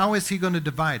 How is he going to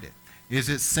divide it? Is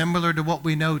it similar to what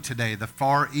we know today, the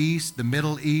Far East, the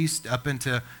Middle East, up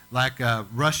into like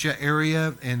Russia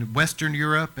area and Western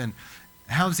Europe? And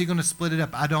how is he going to split it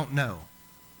up? I don't know.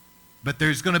 But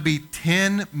there's going to be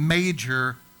 10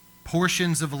 major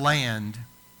portions of land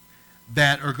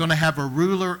that are going to have a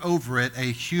ruler over it, a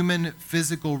human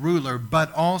physical ruler, but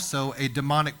also a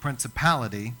demonic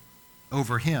principality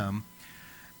over him.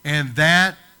 And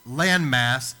that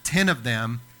landmass, 10 of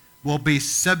them, will be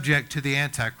subject to the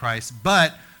Antichrist.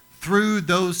 But through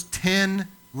those 10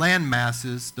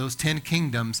 landmasses, those 10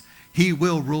 kingdoms, he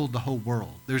will rule the whole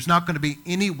world. There's not going to be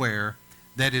anywhere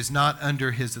that is not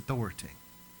under his authority.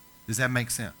 Does that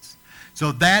make sense?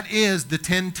 So that is the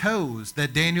 10 toes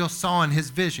that Daniel saw in his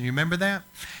vision. You remember that?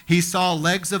 He saw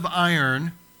legs of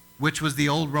iron, which was the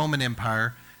old Roman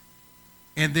Empire,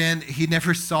 and then he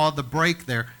never saw the break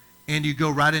there, and you go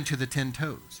right into the 10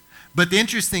 toes. But the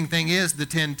interesting thing is the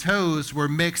 10 toes were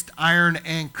mixed iron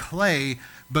and clay,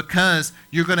 because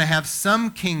you're going to have some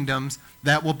kingdoms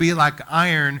that will be like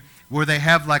iron, where they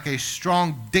have like a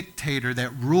strong dictator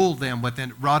that rule them with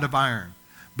a rod of iron.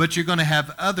 But you're going to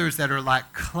have others that are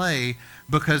like clay,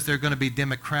 because they're going to be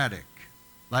democratic,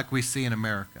 like we see in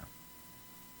America.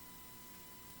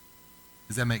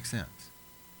 Does that make sense?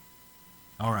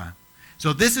 All right.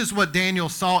 So this is what Daniel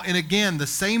saw. And again, the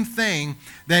same thing,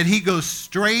 that he goes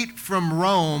straight from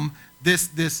Rome,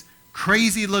 this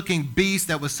crazy looking beast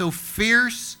that was so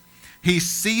fierce. He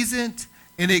sees it,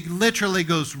 and it literally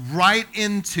goes right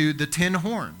into the 10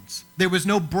 horns. There was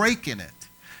no break in it.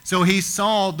 So he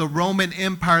saw the Roman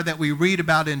Empire that we read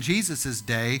about in Jesus'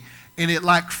 day, and it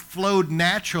like flowed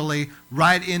naturally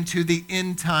right into the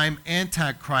end time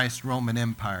Antichrist Roman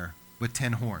Empire with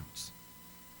 10 horns.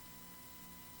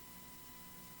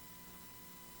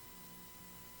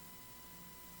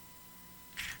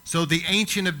 So the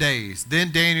Ancient of Days.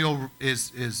 Then Daniel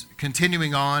is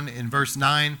continuing on in verse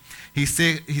 9. He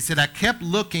said, I kept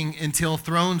looking until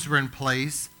thrones were in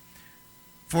place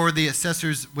for the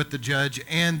assessors with the judge,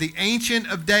 and the Ancient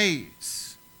of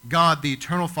Days, God, the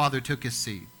eternal Father, took his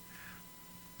seat,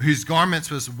 whose garments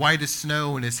was white as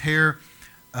snow, and his hair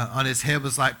on his head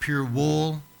was like pure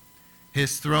wool.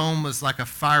 His throne was like a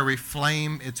fiery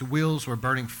flame. Its wheels were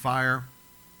burning fire.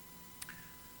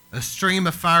 A stream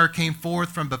of fire came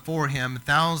forth from before him.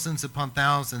 Thousands upon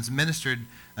thousands ministered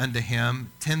unto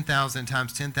him. 10,000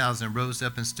 times 10,000 rose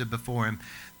up and stood before him.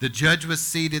 The judge was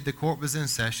seated. The court was in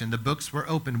session. The books were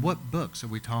open. What books are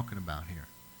we talking about here?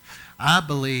 I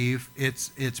believe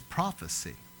it's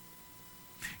prophecy.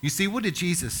 You see, what did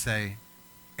Jesus say?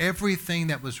 Everything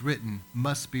that was written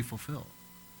must be fulfilled.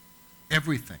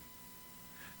 Everything.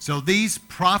 So these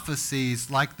prophecies,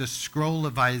 like the scroll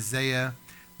of Isaiah,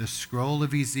 the scroll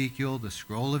of Ezekiel, the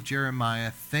scroll of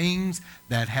Jeremiah, things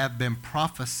that have been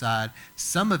prophesied,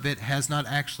 some of it has not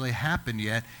actually happened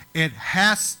yet. It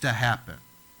has to happen.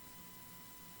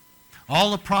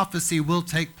 All of prophecy will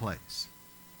take place.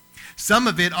 Some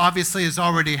of it obviously has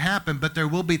already happened, but there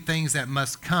will be things that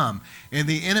must come. And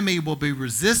the enemy will be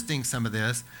resisting some of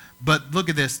this. But look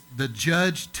at this. The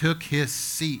judge took his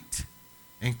seat,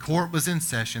 and court was in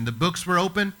session. The books were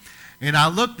open, and I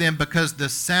looked then, because the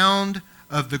sound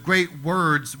of the great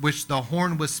words which the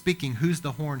horn was speaking. Who's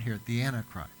the horn here? The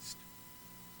Antichrist.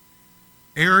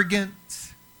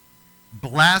 Arrogant,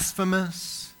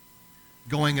 blasphemous,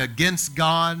 going against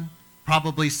God,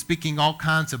 probably speaking all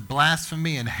kinds of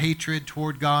blasphemy and hatred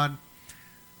toward God.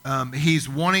 He's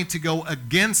wanting to go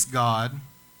against God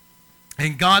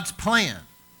and God's plan.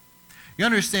 You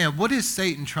understand, what is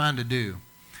Satan trying to do?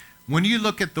 When you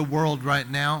look at the world right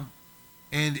now,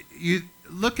 and you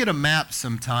look at a map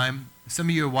sometime, some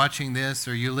of you are watching this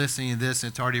or you're listening to this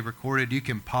and it's already recorded. You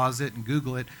can pause it and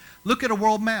Google it. Look at a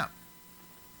world map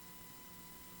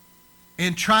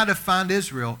and try to find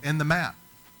Israel in the map.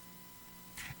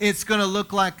 It's going to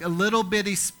look like a little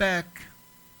bitty speck,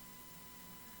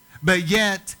 but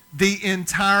yet the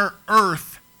entire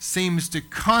earth seems to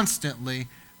constantly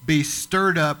be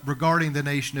stirred up regarding the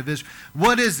nation of Israel.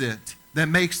 What is it that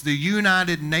makes the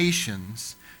United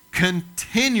Nations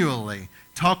continually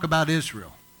talk about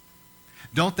Israel?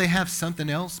 Don't they have something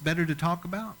else better to talk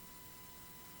about?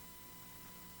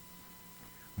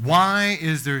 Why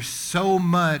is there so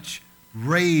much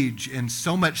rage and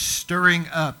so much stirring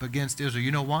up against Israel?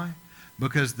 You know why?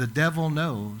 Because the devil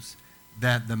knows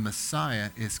that the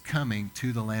Messiah is coming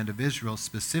to the land of Israel,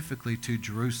 specifically to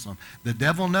Jerusalem. The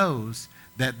devil knows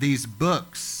that these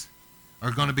books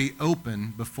are going to be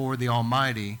open before the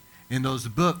Almighty, in those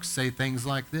books say things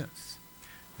like this.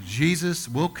 Jesus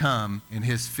will come and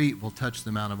his feet will touch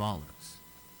the Mount of Olives.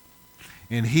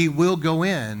 And he will go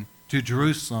in to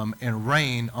Jerusalem and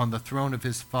reign on the throne of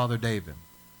his father David.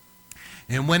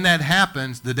 And when that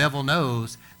happens, the devil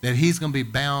knows that he's going to be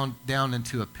bound down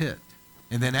into a pit.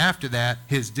 And then after that,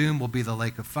 his doom will be the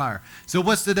lake of fire. So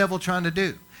what's the devil trying to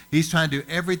do? He's trying to do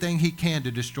everything he can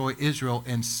to destroy Israel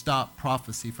and stop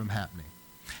prophecy from happening.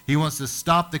 He wants to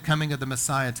stop the coming of the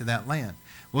Messiah to that land.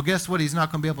 Well, guess what? He's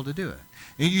not going to be able to do it.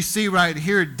 And you see right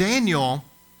here, Daniel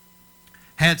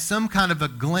had some kind of a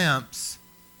glimpse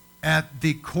at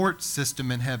the court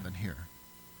system in heaven here.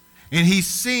 And he's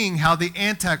seeing how the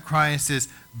Antichrist is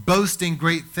boasting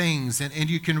great things. And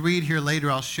you can read here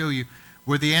later, I'll show you,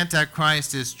 where the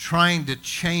Antichrist is trying to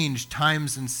change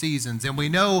times and seasons. And we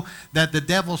know that the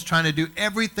devil's trying to do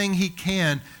everything he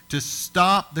can to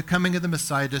stop the coming of the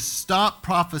Messiah, to stop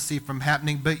prophecy from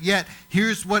happening. But yet,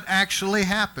 here's what actually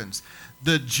happens.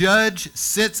 The judge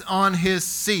sits on his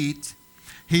seat.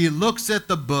 He looks at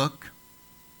the book.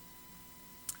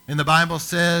 And the Bible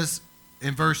says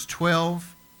in verse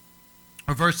 12,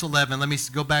 or verse 11, let me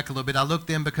go back a little bit. I looked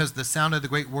in because the sound of the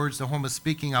great words the horn was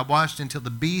speaking. I watched until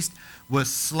the beast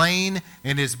was slain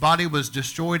and his body was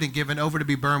destroyed and given over to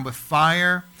be burned with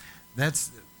fire.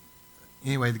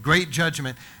 Anyway, the great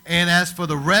judgment. And as for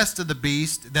the rest of the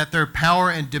beast, that their power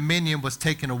and dominion was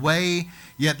taken away,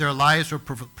 yet their lives were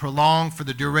prolonged, for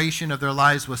the duration of their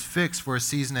lives was fixed for a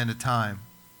season and a time.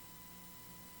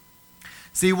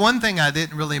 See, one thing I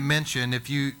didn't really mention, if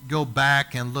you go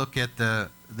back and look at the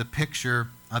picture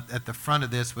at the front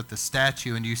of this with the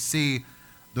statue, and you see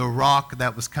the rock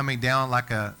that was coming down like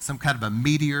some kind of a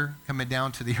meteor coming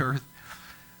down to the earth.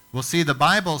 Well, see, the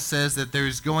Bible says that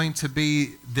there's going to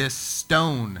be this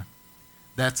stone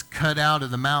that's cut out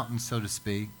of the mountain, so to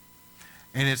speak,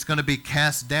 and it's going to be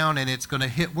cast down, and it's going to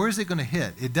hit. Where's it going to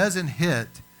hit? It doesn't hit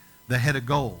the head of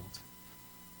gold.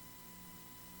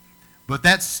 But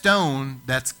that stone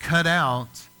that's cut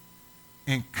out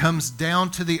and comes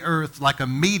down to the earth like a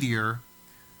meteor,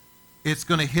 it's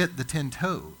going to hit the 10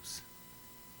 toes.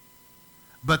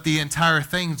 But the entire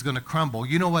thing's going to crumble.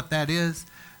 You know what that is?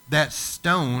 That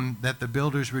stone that the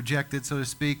builders rejected, so to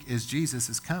speak, is Jesus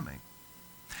is coming.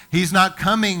 He's not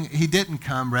coming, he didn't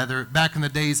come, rather, back in the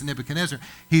days of Nebuchadnezzar.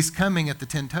 He's coming at the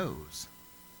 10 toes,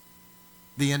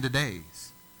 the end of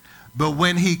days. But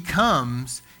when he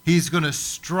comes, he's going to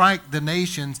strike the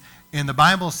nations. And the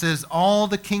Bible says all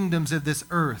the kingdoms of this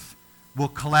earth will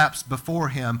collapse before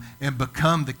him and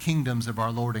become the kingdoms of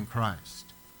our Lord in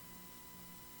Christ.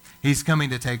 He's coming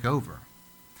to take over.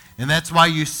 And that's why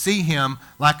you see him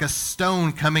like a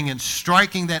stone coming and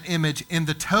striking that image in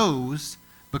the toes,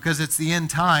 because it's the end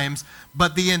times,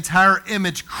 but the entire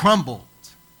image crumbled.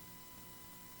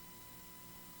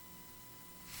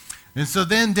 And so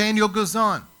then Daniel goes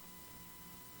on.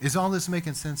 Is all this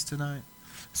making sense tonight?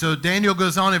 So Daniel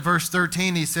goes on in verse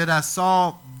 13. He said, I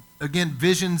saw again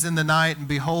visions in the night, and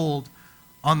behold,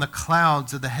 on the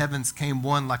clouds of the heavens came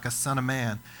one like a son of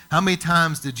man. How many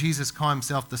times did Jesus call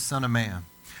himself the Son of Man?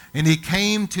 And he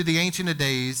came to the Ancient of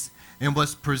Days and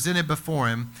was presented before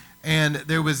him. And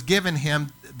there was given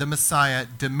him, the Messiah,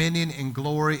 dominion and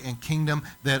glory and kingdom,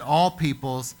 that all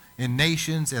peoples and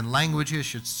nations and languages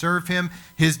should serve him.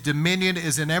 His dominion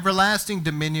is an everlasting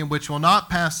dominion which will not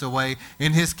pass away,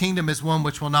 and his kingdom is one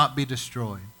which will not be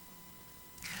destroyed.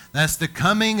 That's the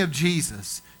coming of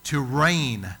Jesus to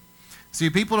reign. See,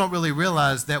 people don't really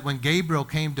realize that when Gabriel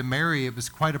came to Mary, it was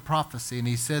quite a prophecy, and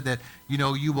he said that,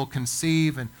 you will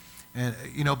conceive,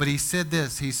 but he said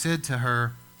this, he said to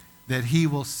her that he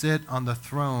will sit on the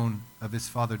throne of his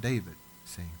father David,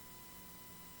 see.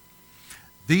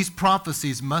 These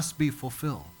prophecies must be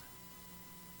fulfilled.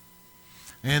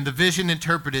 And the vision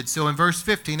interpreted. So in verse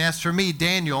 15, as for me,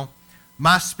 Daniel,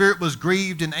 my spirit was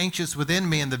grieved and anxious within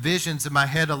me, and the visions of my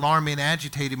head alarmed me and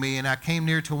agitated me. And I came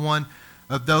near to one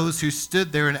of those who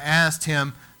stood there and asked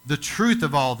him the truth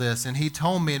of all this. And he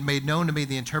told me and made known to me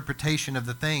the interpretation of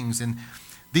the things. And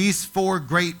these 4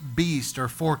 great beasts are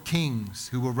 4 kings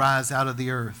who will rise out of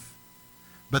the earth.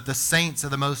 But the saints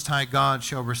of the Most High God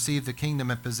shall receive the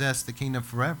kingdom and possess the kingdom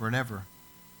forever and ever.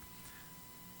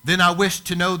 Then I wished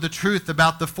to know the truth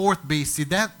about the 4th beast. See,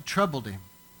 that troubled him.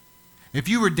 If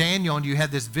you were Daniel and you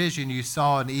had this vision, you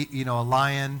saw a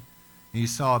lion, and you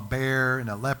saw a bear and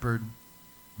a leopard.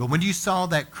 But when you saw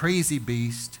that crazy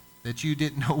beast that you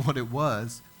didn't know what it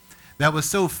was, that was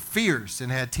so fierce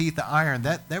and had teeth of iron,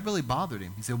 that really bothered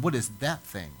him. He said, what is that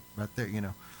thing right there,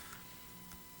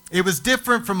 It was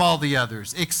different from all the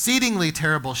others, exceedingly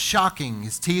terrible, shocking.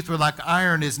 His teeth were like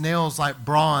iron, his nails like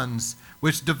bronze,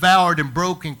 which devoured and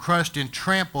broke and crushed and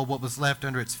trampled what was left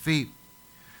under its feet.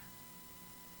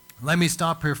 Let me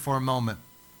stop here for a moment.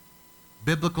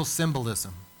 Biblical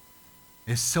symbolism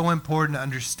is so important to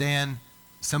understand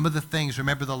some of the things.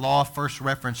 Remember the law of first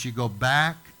reference. You go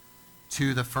back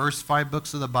to the first 5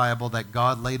 books of the Bible that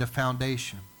God laid a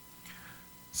foundation.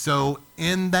 So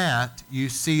in that, you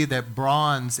see that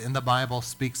bronze in the Bible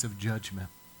speaks of judgment.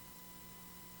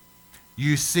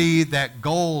 You see that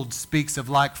gold speaks of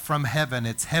like from heaven,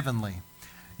 it's heavenly.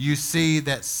 You see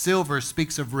that silver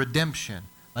speaks of redemption.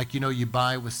 Like, you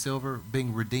buy with silver,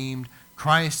 being redeemed.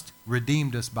 Christ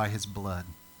redeemed us by his blood.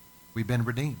 We've been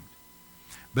redeemed.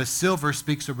 But silver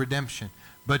speaks of redemption.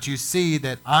 But you see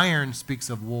that iron speaks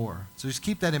of war. So just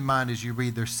keep that in mind as you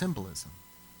read their symbolism.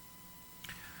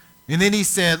 And then he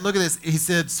said, look at this. He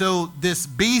said, so this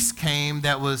beast came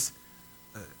that was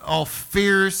all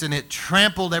fierce, and it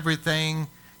trampled everything.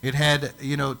 It had,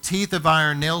 teeth of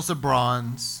iron, nails of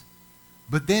bronze.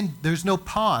 But then there's no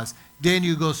pause. Then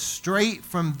you go straight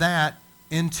from that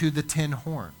into the 10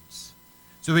 horns.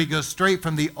 So he goes straight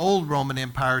from the old Roman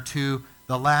Empire to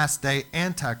the last day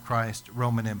Antichrist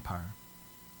Roman Empire.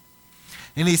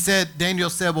 And he said,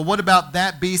 Daniel said, well, what about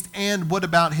that beast, and what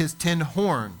about his 10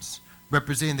 horns,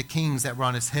 representing the kings that were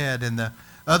on his head, and the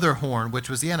other horn, which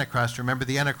was the Antichrist. Remember,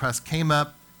 the Antichrist came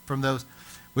up from those,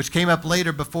 which came up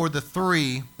later before the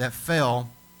 3 that fell,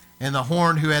 and the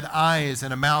horn who had eyes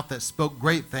and a mouth that spoke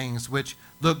great things, which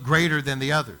looked greater than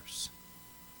the others.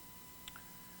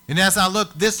 And as I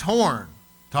looked, this horn,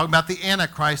 talking about the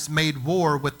Antichrist, made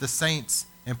war with the saints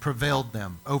and prevailed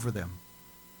them over them.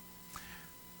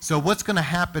 So what's going to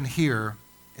happen here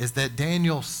is that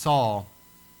Daniel saw,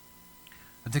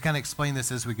 to kind of explain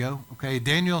this as we go, okay?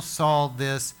 Daniel saw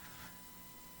this.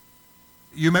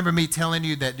 You remember me telling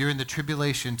you that during the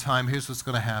tribulation time, here's what's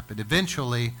going to happen.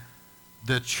 Eventually,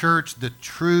 the church, the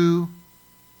true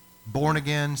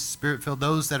born-again, spirit-filled,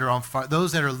 those that are on fire,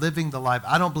 those that are living the life.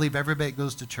 I don't believe everybody that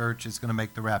goes to church is going to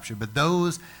make the rapture, but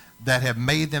those that have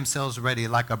made themselves ready,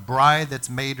 like a bride that's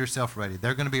made herself ready,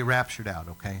 they're going to be raptured out,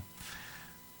 okay?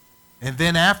 And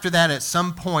then after that, at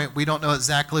some point, we don't know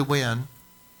exactly when,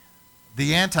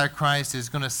 the Antichrist is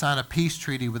going to sign a peace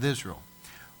treaty with Israel.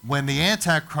 When the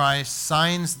Antichrist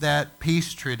signs that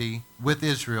peace treaty with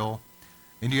Israel,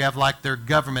 and you have like their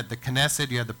government, the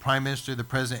Knesset, you have the prime minister, the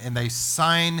president, and they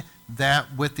sign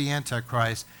that with the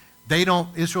Antichrist,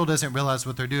 Israel doesn't realize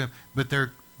what they're doing, but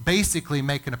they're basically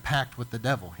making a pact with the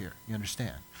devil here, you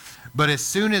understand? But as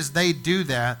soon as they do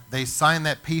that, they sign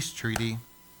that peace treaty,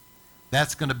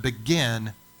 that's going to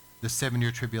begin the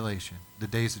 7-year tribulation, the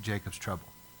days of Jacob's trouble.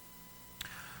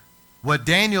 What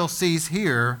Daniel sees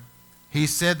here, he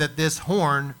said that this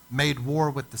horn made war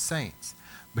with the saints.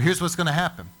 But here's what's going to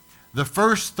happen. The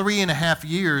first 3.5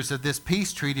 years of this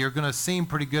peace treaty are going to seem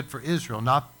pretty good for Israel,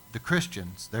 not the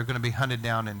Christians. They're going to be hunted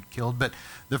down and killed. But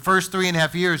the first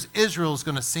 3.5 years, Israel is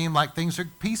going to seem like things are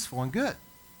peaceful and good.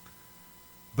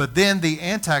 But then the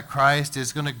Antichrist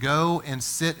is going to go and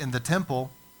sit in the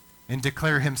temple and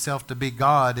declare himself to be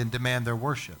God and demand their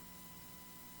worship.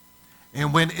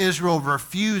 And when Israel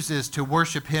refuses to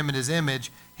worship him in his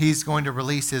image, he's going to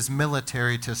release his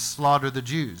military to slaughter the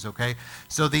Jews, okay?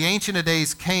 So the Ancient of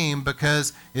Days came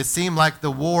because it seemed like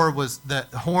the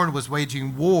horn was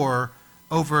waging war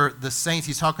over the saints.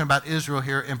 He's talking about Israel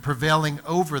here and prevailing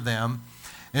over them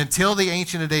until the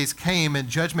Ancient of Days came and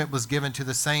judgment was given to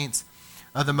the saints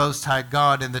of the Most High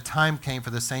God, and the time came for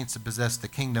the saints to possess the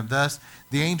kingdom. Thus,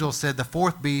 the angel said, the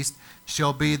 4th beast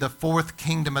shall be the 4th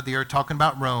kingdom of the earth, talking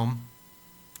about Rome,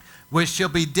 which shall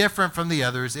be different from the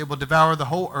others. It will devour the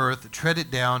whole earth, tread it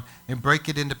down, and break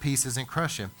it into pieces and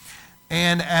crush it.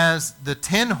 And as the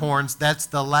 10 horns, that's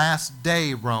the last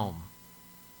day Rome,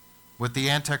 with the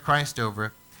Antichrist over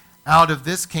it. Out of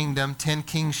this kingdom 10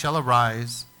 kings shall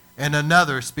arise, and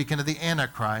another, speaking of the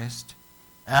Antichrist,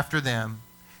 after them.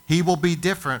 He will be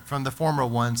different from the former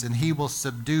ones, and he will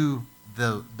subdue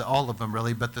all of them,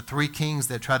 really. But the 3 kings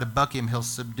that try to buck him, he'll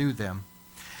subdue them.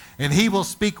 And he will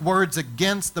speak words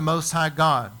against the Most High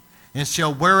God, and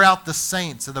shall wear out the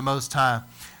saints of the Most High.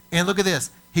 And look at this.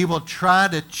 He will try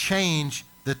to change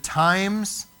the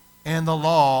times and the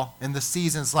law and the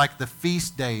seasons, like the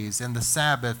feast days and the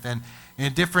Sabbath and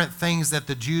different things that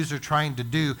the Jews are trying to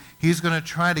do. He's going to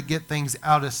try to get things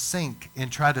out of sync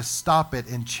and try to stop it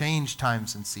and change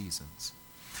times and seasons.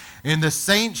 And the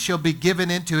saints shall be given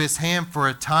into his hand for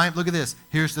a time. Look at this.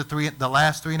 Here's the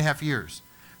last 3.5 years.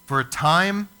 For a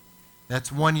time,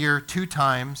 that's 1 year, 2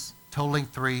 times, totaling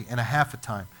 3.5 a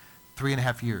time.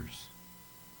 3.5 years.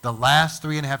 The last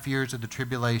 3.5 years of the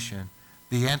tribulation,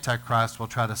 the Antichrist will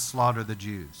try to slaughter the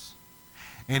Jews.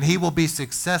 and he will be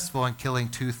successful in killing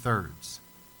 2/3.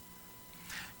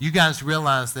 You guys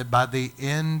realize that by the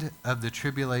end of the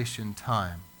tribulation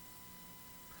time,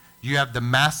 you have the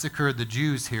massacre of the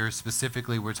Jews here,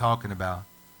 specifically we're talking about.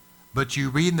 But you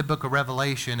read in the book of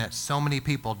Revelation at so many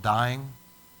people dying,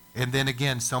 and then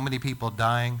again, so many people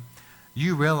dying,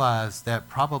 you realize that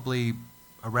probably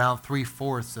around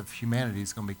 3/4 of humanity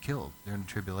is going to be killed during the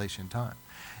tribulation time.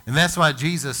 And that's why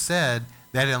Jesus said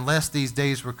that unless these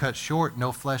days were cut short,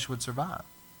 no flesh would survive.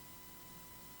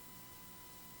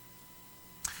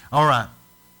 All right.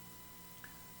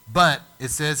 But it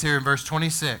says here in verse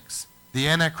 26, the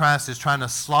Antichrist is trying to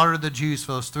slaughter the Jews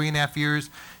for those 3.5 years.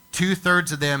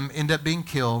 2/3 of them end up being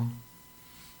killed.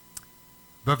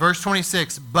 But verse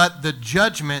 26, but the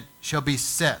judgment shall be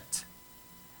set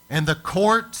in the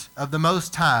court of the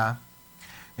Most High,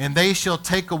 and they shall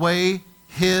take away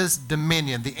his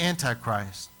dominion, the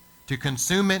Antichrist, to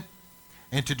consume it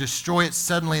and to destroy it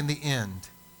suddenly in the end.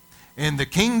 And the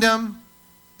kingdom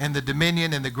and the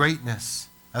dominion and the greatness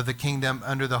of the kingdom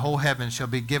under the whole heaven shall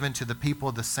be given to the people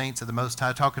of the saints of the Most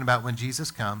High, talking about when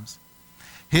Jesus comes.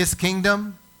 His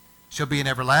kingdom shall be an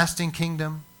everlasting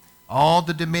kingdom. All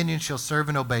the dominion shall serve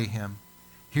and obey him.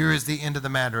 Here is the end of the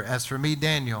matter. As for me,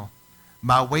 Daniel,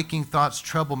 my waking thoughts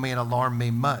trouble me and alarm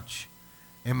me much,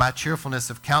 and my cheerfulness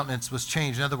of countenance was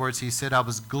changed. In other words, he said, I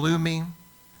was gloomy,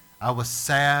 I was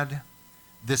sad.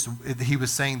 He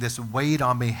was saying this weighed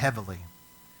on me heavily.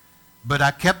 But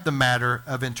I kept the matter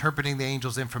of interpreting the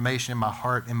angel's information in my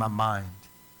heart and my mind.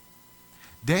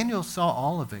 Daniel saw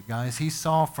all of it, guys. He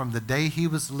saw from the day he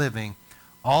was living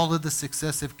all of the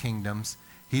successive kingdoms.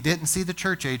 He didn't see the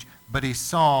church age, but he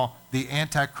saw the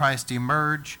Antichrist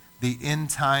emerge, the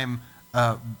end time,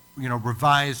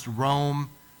 revised Rome.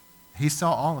 He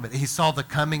saw all of it. He saw the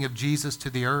coming of Jesus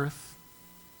to the earth.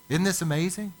 Isn't this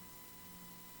amazing?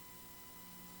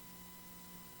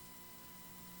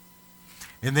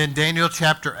 And then Daniel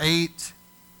chapter 8.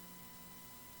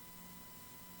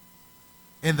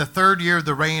 In the 3rd year of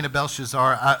the reign of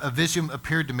Belshazzar, a vision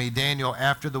appeared to me, Daniel,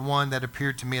 after the one that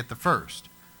appeared to me at the first.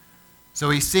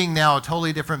 So he's seeing now a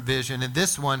totally different vision. In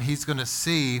this one, he's going to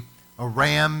see a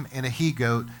ram and a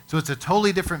he-goat. So it's a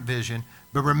totally different vision.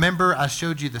 But remember, I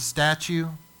showed you the statue,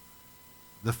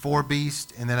 the 4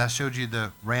 beasts, and then I showed you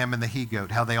the ram and the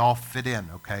he-goat, how they all fit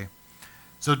in, okay?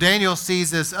 So Daniel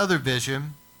sees this other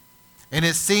vision. And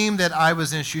it seemed that I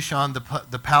was in Shushan,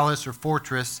 the palace or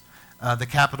fortress, the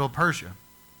capital of Persia,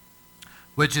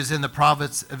 which is in the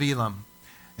province of Elam.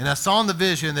 And I saw in the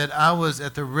vision that I was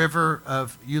at the river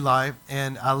of Ulai,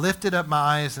 and I lifted up my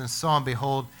eyes and saw, and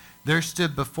behold, there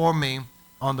stood before me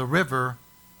on the river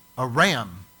a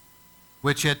ram,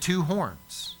 which had 2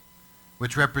 horns,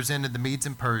 which represented the Medes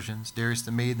and Persians, Darius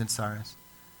the Mede and Cyrus.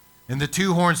 And the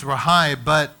 2 horns were high,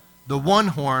 but the one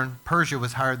horn, Persia,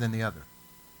 was higher than the other.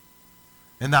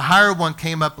 And the higher one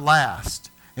came up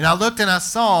last. And I looked and I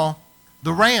saw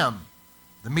the ram,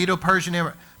 the Medo-Persian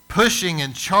Empire, pushing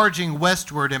and charging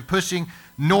westward and pushing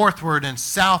northward and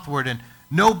southward. And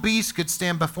no beast could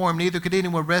stand before him, neither could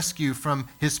anyone rescue from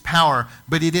his power.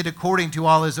 But he did according to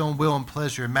all his own will and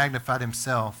pleasure and magnified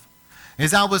himself.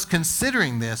 As I was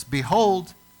considering this,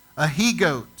 behold, a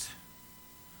he-goat,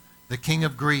 the king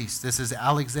of Greece, this is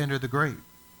Alexander the Great,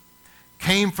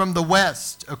 came from the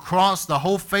west across the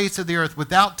whole face of the earth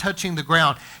without touching the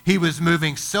ground. He was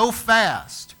moving so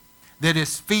fast that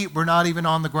his feet were not even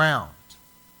on the ground.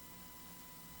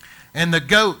 And the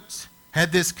goat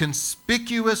had this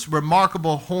conspicuous,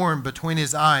 remarkable horn between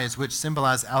his eyes, which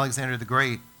symbolized Alexander the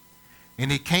Great.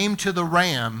 And he came to the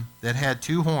ram that had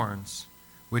 2 horns,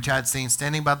 which I had seen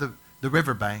standing by the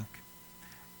riverbank,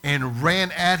 and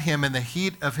ran at him in the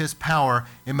heat of his power.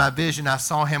 In my vision, I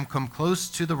saw him come close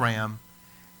to the ram,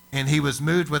 and he was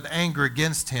moved with anger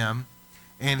against him.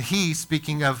 And he,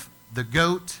 speaking of the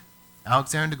goat,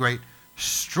 Alexander the Great,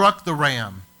 struck the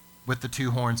ram with the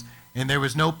 2 horns, and there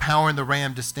was no power in the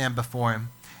ram to stand before him.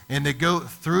 And the goat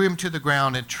threw him to the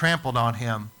ground and trampled on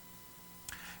him.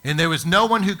 And there was no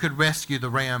one who could rescue the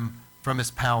ram from his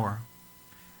power.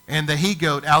 And the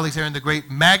he-goat, Alexander the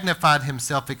Great, magnified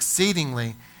himself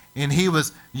exceedingly, and he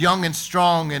was young and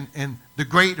strong, and the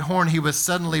great horn, he was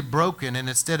suddenly broken, and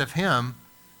instead of him,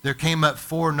 there came up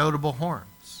 4 notable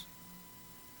horns.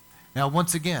 Now,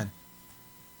 once again,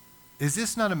 is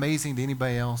this not amazing to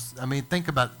anybody else? I mean, think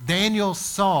about it. Daniel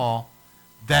saw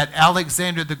that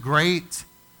Alexander the Great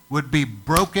would be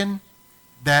broken,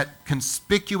 that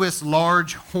conspicuous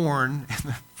large horn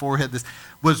in the forehead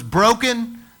was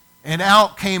broken, and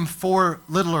out came 4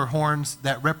 littler horns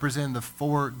that represent the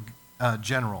 4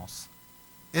 generals.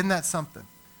 Isn't that something?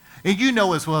 And you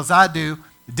know as well as I do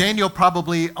Daniel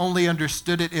probably only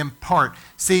understood it in part.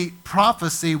 See,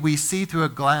 prophecy we see through a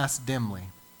glass dimly.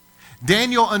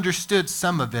 Daniel understood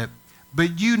some of it,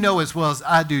 but you know as well as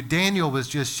I do, Daniel was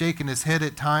just shaking his head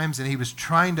at times and he was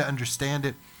trying to understand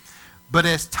it. But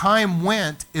as time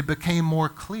went, it became more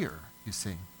clear, you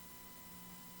see.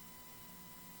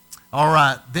 All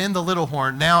right, then the little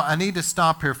horn. Now, I need to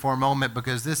stop here for a moment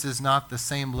because this is not the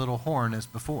same little horn as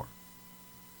before.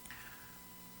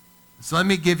 So let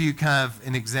me give you kind of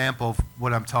an example of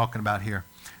what I'm talking about here.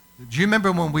 Do you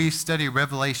remember when we studied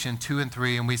Revelation 2 and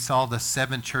 3 and we saw the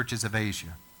 7 churches of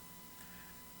Asia?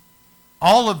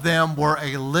 All of them were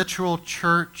a literal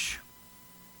church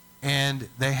and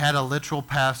they had a literal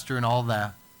pastor and all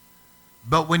that.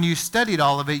 But when you studied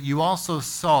all of it, you also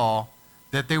saw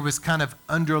that there was kind of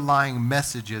underlying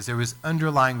messages. There was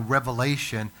underlying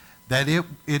revelation that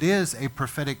it is a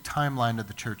prophetic timeline of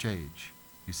the church age,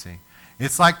 you see.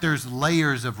 It's like there's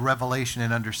layers of revelation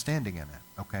and understanding in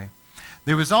it, okay?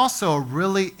 There was also a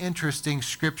really interesting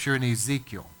scripture in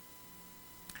Ezekiel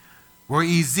where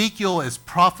Ezekiel is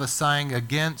prophesying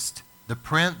against the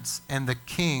prince and the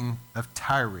king of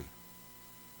Tyre.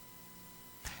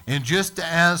 And just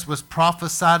as was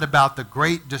prophesied about the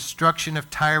great destruction of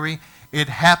Tyre, it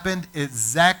happened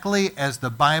exactly as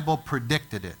the Bible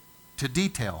predicted it, to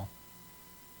detail.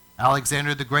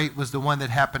 Alexander the Great was the one that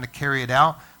happened to carry it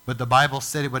out, but the Bible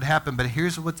said it would happen. But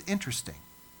here's what's interesting.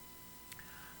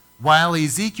 While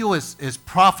Ezekiel is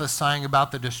prophesying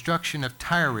about the destruction of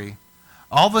Tyre,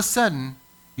 all of a sudden,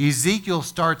 Ezekiel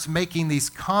starts making these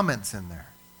comments in there.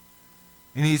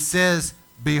 And he says,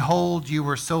 "Behold, you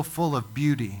were so full of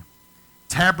beauty.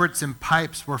 Tabrets and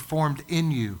pipes were formed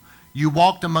in you. You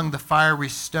walked among the fiery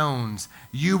stones.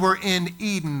 You were in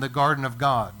Eden, the garden of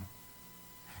God."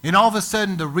 And all of a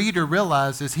sudden, the reader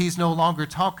realizes he's no longer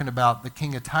talking about the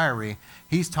king of Tyre.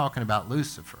 He's talking about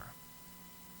Lucifer.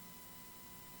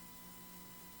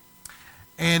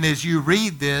 And as you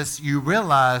read this, you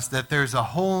realize that there's a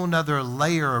whole nother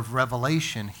layer of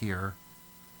revelation here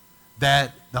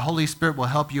that the Holy Spirit will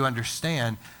help you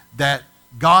understand, that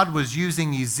God was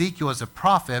using Ezekiel as a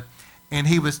prophet, and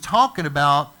he was talking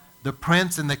about the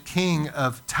prince and the king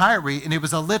of Tyre, and it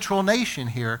was a literal nation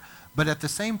here, but at the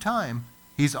same time,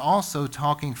 he's also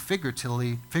talking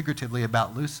figuratively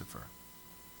about Lucifer.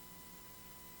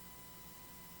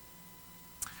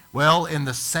 Well, in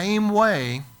the same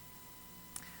way,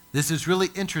 this is really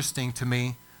interesting to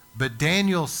me, but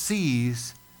Daniel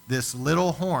sees this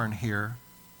little horn here,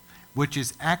 which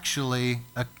is actually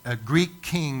a Greek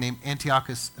king named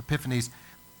Antiochus Epiphanes,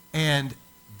 and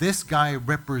this guy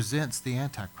represents the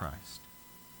Antichrist.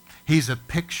 He's a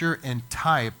picture and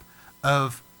type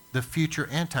of the future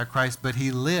Antichrist, but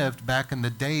he lived back in the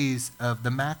days of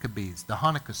the Maccabees, the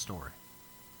Hanukkah story.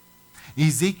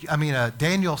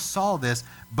 Daniel saw this,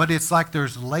 but it's like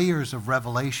there's layers of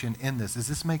revelation in this. Does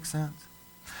this make sense?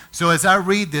 So as I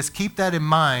read this, keep that in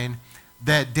mind,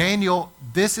 that Daniel,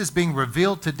 this is being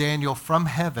revealed to Daniel from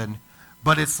heaven,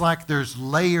 but it's like there's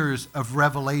layers of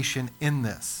revelation in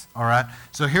this. All right?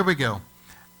 So here we go.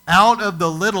 Out of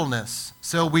the littleness.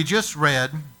 So we just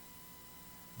read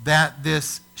that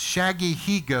this shaggy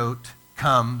he-goat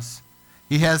comes.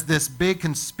 He has this big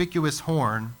conspicuous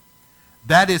horn.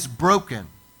 That is broken.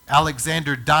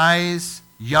 Alexander dies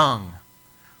young.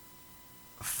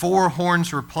 4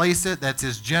 horns replace it. That's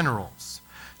his generals.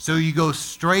 So you go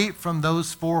straight from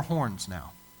those 4 horns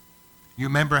now. You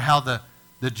remember how the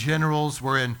generals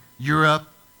were in Europe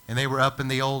and they were up in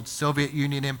the old Soviet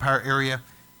Union Empire area.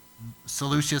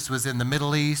 Seleucus was in the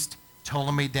Middle East.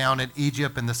 Ptolemy down in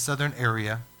Egypt in the southern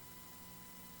area.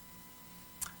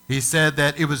 He said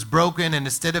that it was broken, and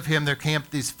instead of him there camped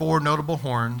these 4 notable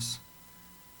horns.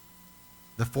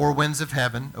 The 4 winds of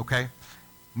heaven, okay?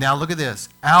 Now look at this.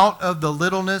 Out of the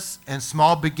littleness and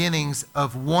small beginnings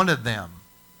of one of them.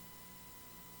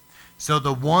 So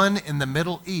the one in the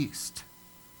Middle East,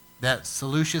 that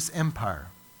Seleucus Empire,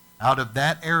 out of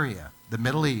that area, the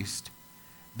Middle East,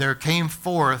 there came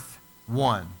forth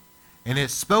one. And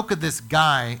it spoke of this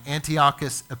guy,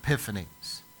 Antiochus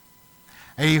Epiphanes,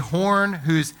 a horn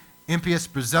whose impious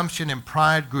presumption and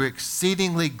pride grew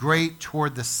exceedingly great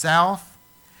toward the south,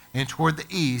 and toward the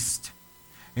east,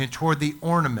 and toward the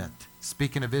ornament,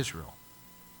 speaking of Israel.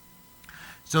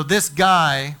 So this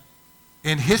guy,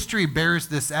 and history bears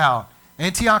this out,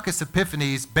 Antiochus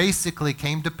Epiphanes basically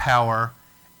came to power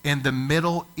in the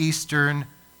Middle Eastern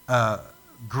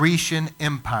Grecian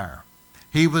Empire.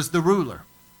 He was the ruler.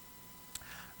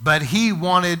 But he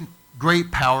wanted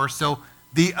great power, so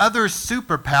the other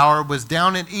superpower was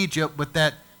down in Egypt with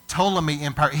that Ptolemy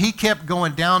Empire. He kept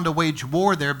going down to wage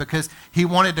war there because he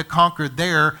wanted to conquer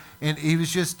there, and he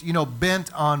was just,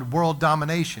 bent on world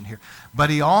domination here. But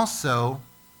he also,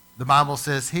 the Bible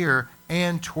says here,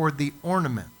 and toward the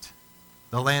ornament,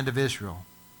 the land of Israel.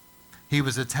 He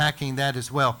was attacking that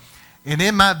as well. And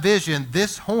in my vision,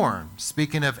 this horn,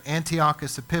 speaking of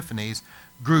Antiochus Epiphanes,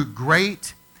 grew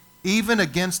great even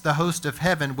against the host of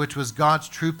heaven, which was God's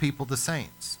true people, the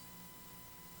saints.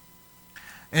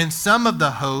 And some of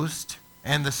the host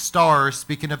and the stars,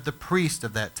 speaking of the priest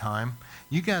of that time,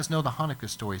 you guys know the Hanukkah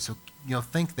story, so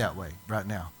think that way right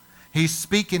now. He's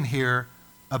speaking here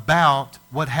about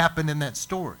what happened in that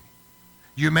story.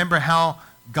 You remember how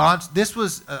this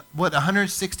was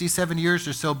 167 years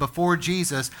or so before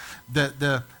Jesus,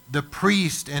 the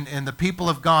priest and the people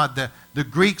of God, the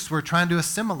Greeks were trying to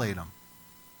assimilate them.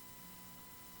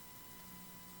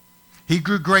 He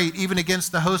grew great even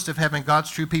against the host of heaven, God's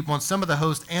true people, and some of the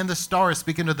host and the stars,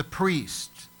 speaking of the priest,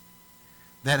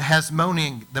 that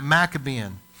Hasmonean, the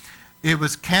Maccabean. It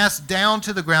was cast down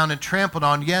to the ground and trampled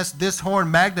on. Yes, this horn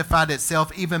magnified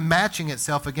itself, even matching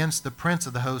itself against the prince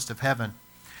of the host of heaven.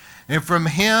 And from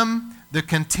him, the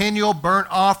continual burnt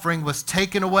offering was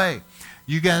taken away.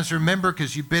 You guys remember,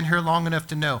 because you've been here long enough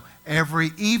to know,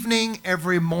 every evening,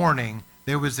 every morning,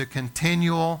 there was a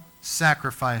continual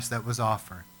sacrifice that was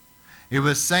offered. It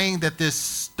was saying that this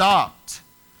stopped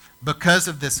because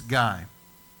of this guy.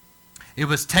 It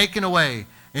was taken away,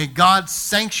 and God's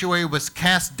sanctuary was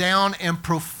cast down and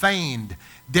profaned.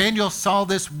 Daniel saw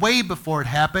this way before it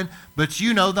happened, but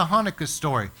you know the Hanukkah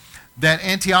story. That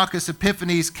Antiochus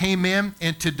Epiphanes came in,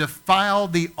 and to defile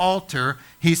the altar,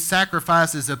 he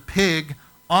sacrifices a pig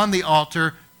on the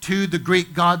altar to the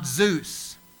Greek god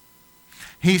Zeus.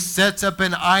 He sets up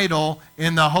an idol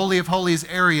in the Holy of Holies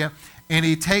area, and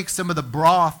he takes some of the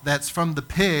broth that's from the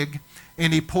pig,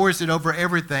 and he pours it over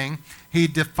everything. He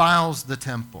defiles the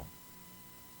temple.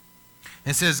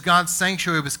 It says God's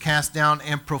sanctuary was cast down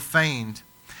and profaned.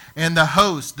 And the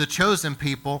host, the chosen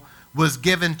people, was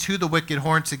given to the wicked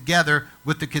horn together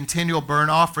with the continual burnt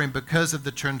offering because of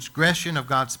the transgression of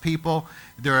God's people,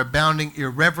 their abounding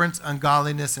irreverence,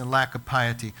 ungodliness, and lack of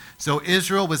piety. So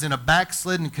Israel was in a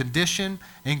backslidden condition,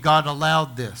 and God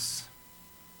allowed this.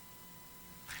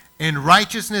 And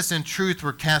righteousness and truth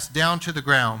were cast down to the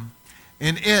ground.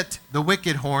 And it, the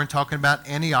wicked horn, talking about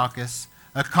Antiochus,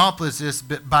 accomplished this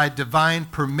by divine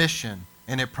permission,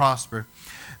 and it prospered.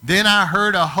 Then I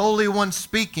heard a holy one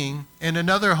speaking, and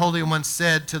another holy one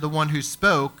said to the one who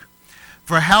spoke,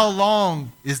 "For how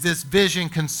long is this vision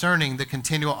concerning the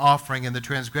continual offering and the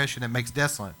transgression that makes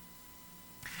desolate?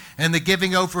 And the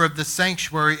giving over of the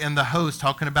sanctuary and the host,"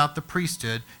 talking about the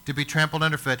priesthood, "to be trampled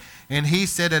underfoot. And he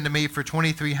said unto me, for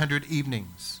 2,300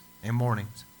 evenings and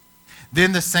mornings.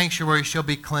 Then the sanctuary shall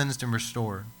be cleansed and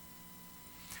restored."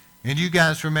 And you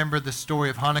guys remember the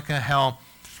story of Hanukkah, how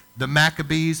the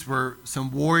Maccabees were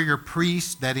some warrior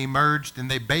priests that emerged,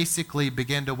 and they basically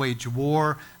began to wage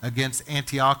war against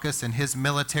Antiochus and his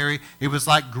military. It was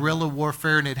like guerrilla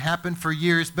warfare, and it happened for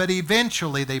years, but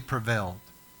eventually they prevailed.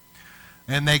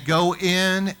 And they go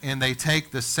in and they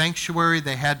take the sanctuary.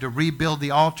 They had to rebuild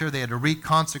the altar. They had to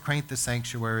reconsecrate the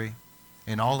sanctuary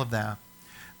and all of that.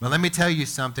 But let me tell you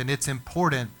something. It's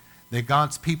important that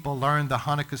God's people learn the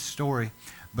Hanukkah story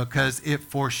because it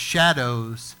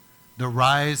foreshadows the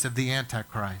rise of the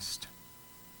Antichrist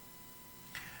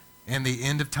and the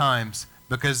end of times.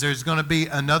 Because there's going to be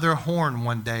another horn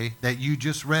one day that you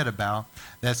just read about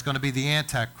that's going to be the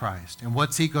Antichrist. And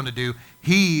what's he going to do?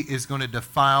 He is going to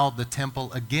defile the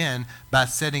temple again by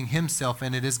setting himself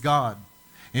in it as God.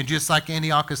 And just like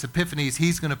Antiochus Epiphanes,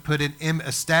 he's going to put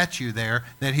a statue there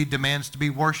that he demands to be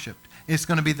worshipped. It's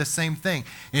going to be the same thing.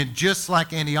 And just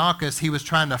like Antiochus, he was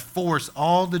trying to force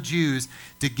all the Jews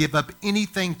to give up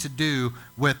anything to do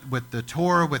with the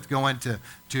Torah, with going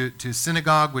to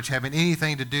synagogue, which having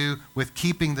anything to do with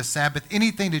keeping the Sabbath,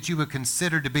 anything that you would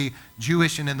consider to be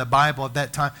Jewish and in the Bible at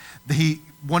that time. He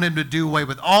wanted to do away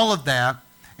with all of that,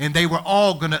 and they were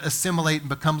all going to assimilate and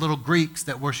become little Greeks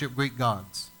that worship Greek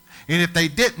gods. And if they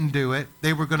didn't do it,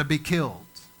 they were going to be killed.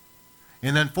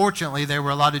 And unfortunately, there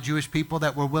were a lot of Jewish people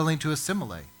that were willing to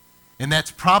assimilate. And that's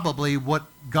probably what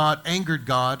angered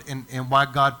God and why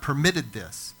God permitted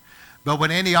this. But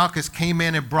when Antiochus came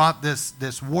in and brought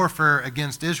this warfare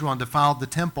against Israel and defiled the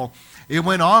temple, it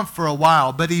went on for a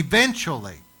while. But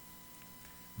eventually,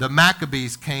 the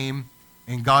Maccabees came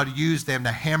and God used them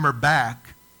to hammer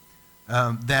back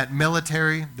that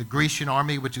military, the Grecian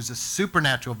army, which is a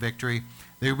supernatural victory.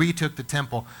 They retook the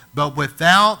temple. But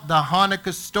without the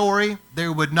Hanukkah story,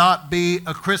 there would not be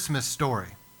a Christmas story.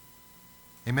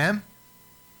 Amen?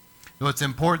 So it's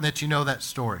important that you know that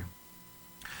story.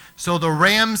 So the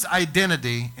ram's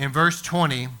identity in verse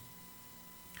 20,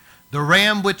 the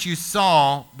ram which you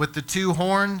saw with the two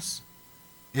horns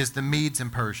is the Medes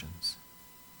and Persians.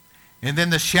 And then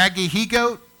the shaggy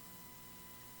he-goat,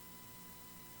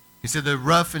 he said the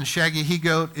rough and shaggy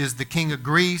he-goat is the king of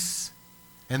Greece,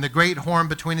 and the great horn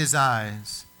between his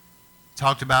eyes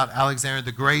talked about Alexander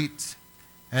the Great.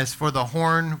 As for the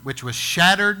horn which was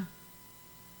shattered,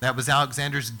 that was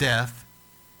Alexander's death.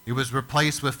 It was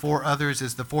replaced with 4 others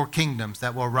as the 4 kingdoms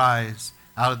that will rise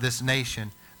out of this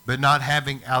nation, but not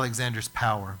having Alexander's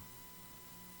power.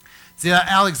 See,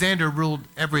 Alexander ruled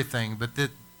everything, but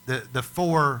the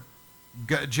 4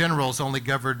 generals only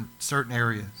governed certain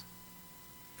areas.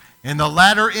 In the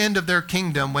latter end of their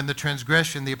kingdom, when the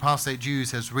transgression, the apostate Jews,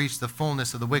 has reached the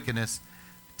fullness of the wickedness,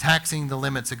 taxing the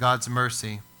limits of God's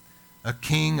mercy, a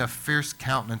king of fierce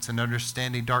countenance and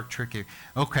understanding dark trickery.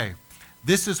 Okay,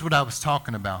 this is what I was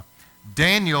talking about.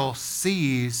 Daniel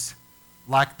sees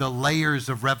like the layers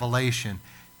of revelation.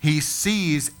 He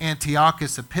sees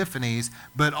Antiochus Epiphanes,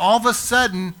 but all of a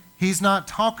sudden, he's not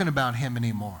talking about him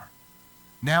anymore.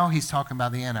 Now he's talking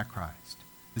about the Antichrist.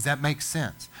 Does that make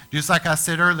sense? Just like I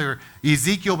said earlier,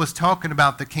 Ezekiel was talking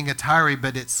about the king of Tyre,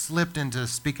 but it slipped into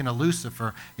speaking of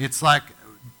Lucifer. It's like,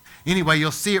 anyway, you'll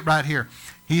see it right here.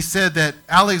 He said that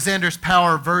Alexander's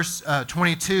power, verse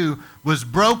 22, was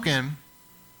broken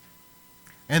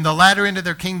in the latter end of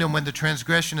their kingdom when the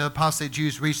transgression of the apostate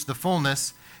Jews reached the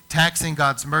fullness, taxing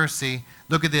God's mercy.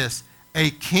 Look at this. A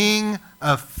king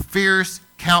of fierce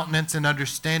countenance and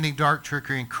understanding dark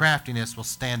trickery and craftiness will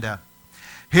stand up.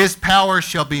 His power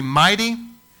shall be mighty,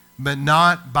 but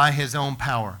not by his own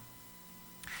power.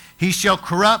 He shall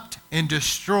corrupt and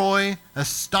destroy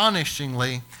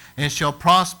astonishingly, and shall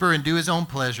prosper and do his own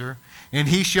pleasure. And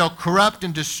he shall corrupt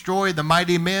and destroy the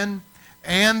mighty men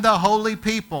and the holy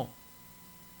people.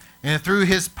 And through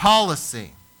his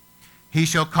policy, he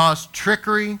shall cause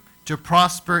trickery to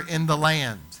prosper in the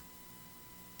land.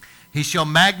 He shall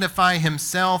magnify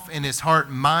himself in his heart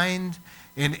and mind,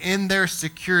 and in their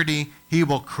security he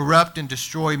will corrupt and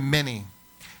destroy many.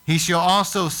 He shall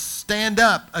also stand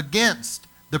up against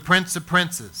the prince of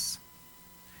princes.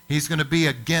 He's going to be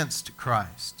against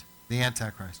Christ, the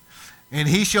Antichrist. And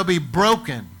he shall be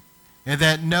broken, and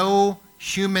that no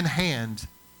human hand,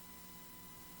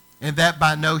 and that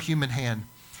by no human hand.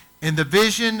 And the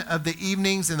vision of the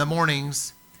evenings and the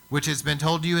mornings, which has been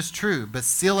told you, is true, but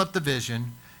seal up the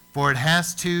vision, for it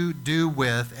has to do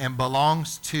with and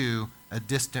belongs to a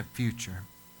distant future.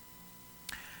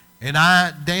 And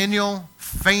Daniel,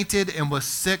 fainted and was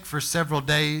sick for several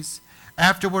days.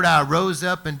 Afterward I rose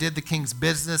up and did the king's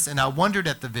business, and I wondered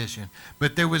at the vision,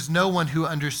 but there was no one who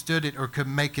understood it or could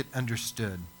make it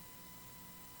understood.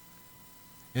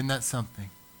 Isn't that something?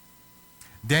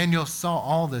 Daniel saw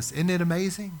all this. Isn't it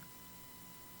amazing?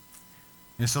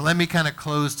 And so let me kind of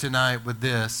close tonight with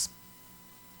this.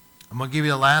 I'm going to give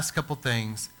you the last couple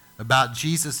things about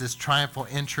Jesus' triumphal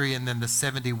entry and then the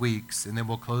 70 weeks, and then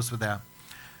we'll close with that.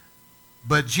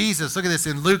 But Jesus, look at this,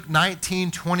 in Luke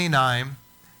 19:29,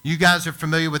 you guys are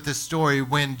familiar with this story.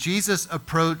 When Jesus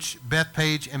approached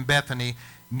Bethpage and Bethany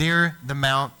near the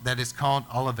mount that is called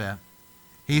Olivet,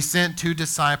 he sent 2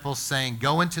 disciples saying,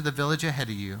 go into the village ahead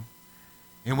of you,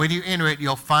 and when you enter it,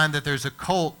 you'll find that there's a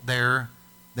colt there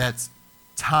that's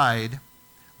tied,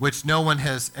 which no one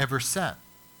has ever set.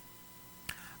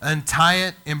 Untie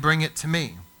it and bring it to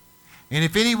me. And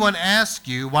if anyone asks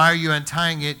you, why are you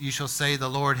untying it? You shall say, the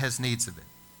Lord has need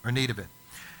of it.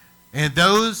 And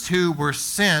those who were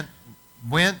sent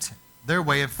went their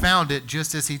way and found it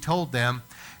just as he told them.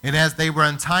 And as they were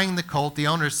untying the colt, the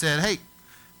owner said, hey,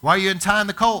 why are you untying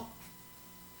the colt?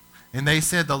 And they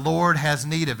said, the Lord has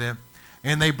need of it.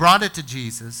 And they brought it to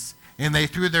Jesus, and they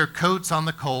threw their coats on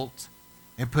the colt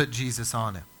and put Jesus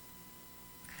on it.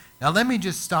 Now let me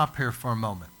just stop here for a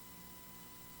moment.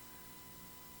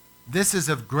 This is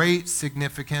of great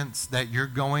significance that you're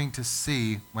going to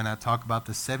see when I talk about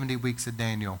the 70 weeks of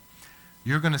Daniel.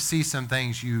 You're going to see some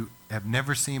things you have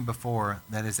never seen before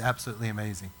that is absolutely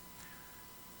amazing.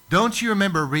 Don't you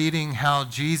remember reading how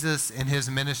Jesus in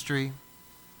his ministry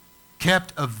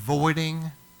kept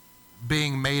avoiding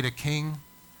being made a king?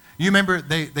 You remember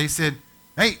they said,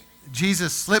 hey,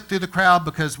 Jesus slipped through the crowd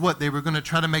because what? They were going to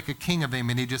try to make a king of him,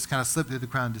 and he just kind of slipped through the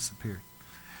crowd and disappeared.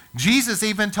 Jesus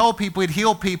even told people, he'd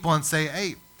heal people and say,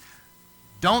 hey,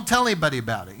 don't tell anybody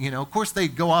about it. Of course,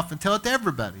 they'd go off and tell it to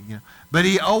everybody. But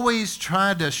he always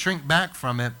tried to shrink back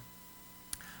from it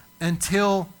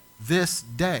until this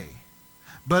day.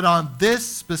 But on this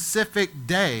specific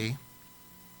day,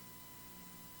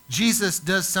 Jesus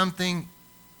does something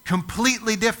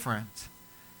completely different.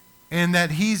 and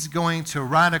that he's going to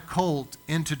ride a colt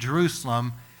into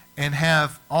Jerusalem and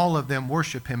have all of them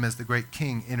worship him as the great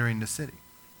king entering the city.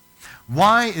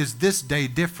 Why is this day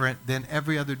different than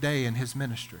every other day in his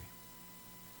ministry?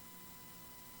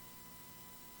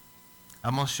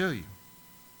 I'm going to show you.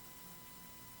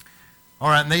 All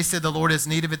right, and they said, the Lord has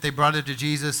need of it. They brought it to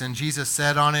Jesus, and Jesus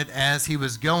sat on it. As he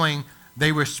was going,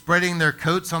 they were spreading their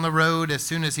coats on the road. As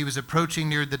soon as he was approaching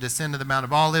near the descent of the Mount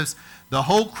of Olives, the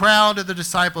whole crowd of the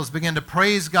disciples began to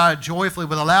praise God joyfully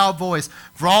with a loud voice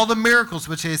for all the miracles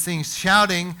which they had seen,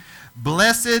 shouting,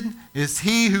 "Blessed is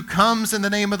he who comes in the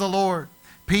name of the Lord.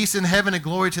 Peace in heaven and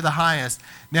glory to the highest."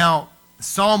 Now,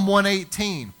 Psalm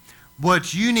 118.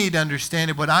 What you need to understand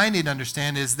and what I need to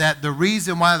understand is that the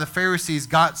reason why the Pharisees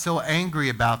got so angry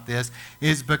about this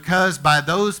is because by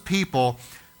those people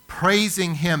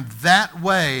praising him that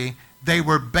way, they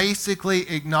were basically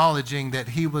acknowledging that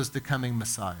he was the coming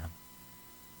Messiah.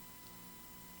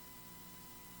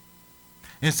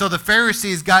 And so the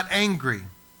Pharisees got angry.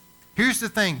 Here's the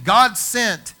thing. God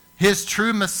sent his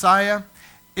true Messiah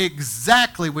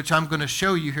exactly, which I'm going to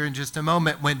show you here in just a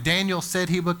moment, when Daniel said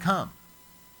he would come.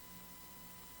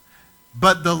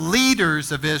 But the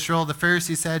leaders of Israel, the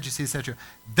Pharisees, Sadducees, etc.,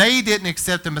 they didn't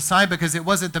accept the Messiah because it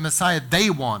wasn't the Messiah they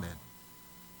wanted.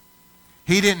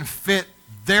 He didn't fit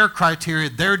their criteria,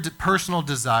 their personal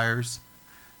desires.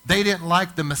 They didn't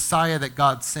like the Messiah that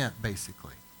God sent,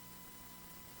 basically.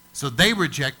 So they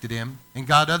rejected him and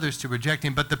got others to reject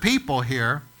him. But the people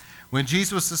here, when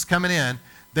Jesus was coming in,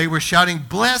 they were shouting,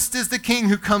 "Blessed is the King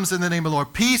who comes in the name of the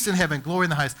Lord. Peace in heaven, glory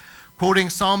in the highest." Quoting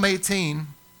Psalm 18,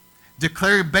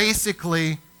 declaring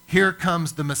basically, here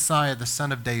comes the Messiah, the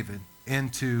Son of David,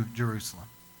 into Jerusalem.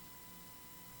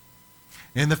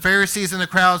 And the Pharisees in the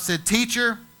crowd said,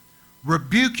 "Teacher,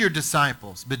 rebuke your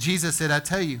disciples." But Jesus said, "I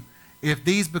tell you, if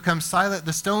these become silent,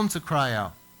 the stones will cry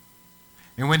out."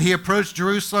 And when he approached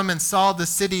Jerusalem and saw the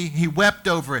city, he wept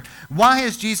over it. Why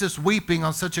is Jesus weeping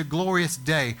on such a glorious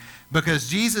day? Because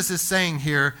Jesus is saying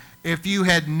here, if you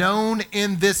had known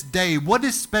in this day, what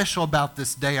is special about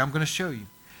this day, I'm going to show you.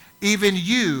 Even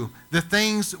you, the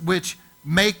things which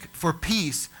make for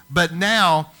peace, but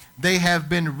now they have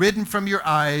been ridden from your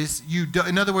eyes.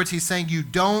 In other words, he's saying you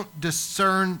don't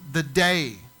discern the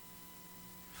day.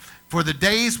 For the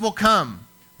days will come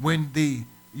when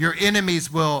your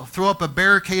enemies will throw up a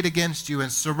barricade against you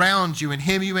and surround you and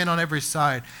hem you in on every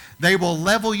side. They will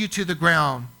level you to the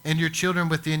ground and your children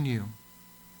within you,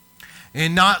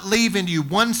 and not leaving you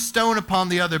one stone upon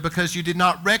the other, because you did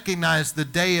not recognize the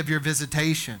day of your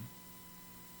visitation.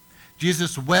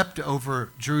 Jesus wept over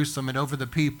Jerusalem and over the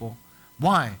people.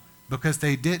 Why? Because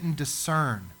they didn't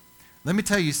discern. Let me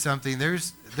tell you something.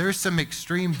 There's some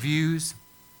extreme views.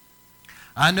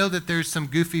 I know that there's some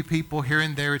goofy people here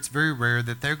and there. It's very rare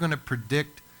that they're going to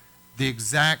predict the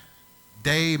exact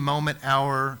day, moment,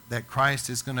 hour that Christ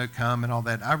is going to come and all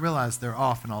that. I realize they're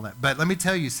off and all that. But let me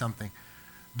tell you something.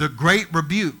 The great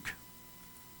rebuke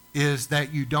is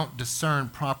that you don't discern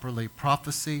properly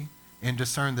prophecy and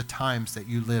discern the times that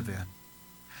you live in.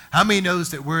 How many knows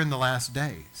that we're in the last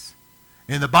days?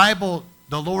 In the Bible,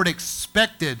 the Lord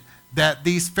expected that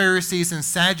these Pharisees and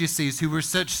Sadducees, who were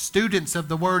such students of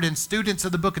the Word and students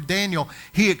of the book of Daniel,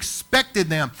 he expected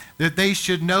them that they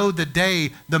should know the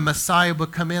day the Messiah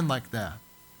would come in like that.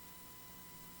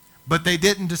 But they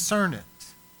didn't discern it.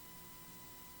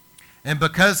 And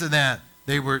because of that,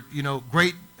 they were,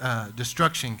 great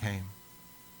destruction came.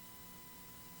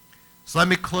 So let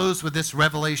me close with this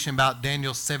revelation about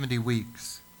Daniel's 70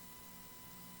 weeks.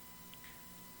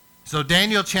 So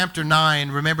Daniel chapter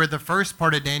 9, remember the first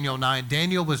part of Daniel 9,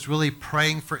 Daniel was really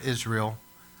praying for Israel.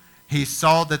 He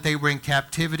saw that they were in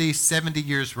captivity. 70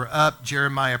 years were up.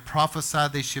 Jeremiah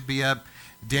prophesied they should be up.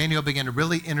 Daniel began to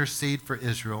really intercede for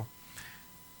Israel.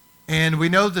 And we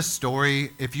know the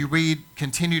story. If you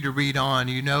continue to read on,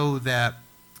 you know that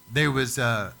there was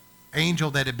an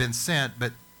angel that had been sent,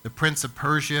 but the prince of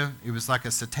Persia, it was like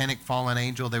a satanic fallen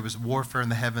angel. There was warfare in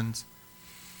the heavens.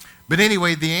 But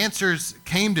anyway, the answers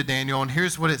came to Daniel, and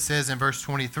here's what it says in verse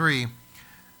 23.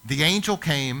 The angel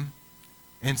came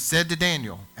and said to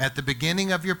Daniel, at the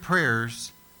beginning of your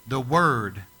prayers, the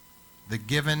word, the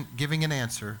giving an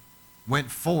answer,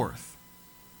 went forth.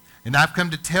 And I've come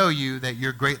to tell you that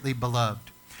you're greatly beloved.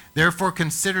 Therefore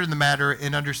consider the matter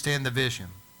and understand the vision.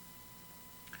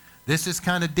 This is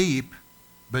kind of deep,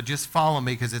 but just follow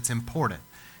me because it's important.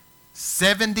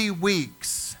 70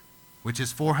 weeks, which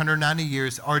is 490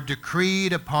 years, are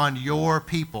decreed upon your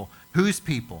people. Whose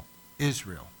people?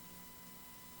 Israel.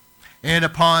 And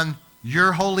upon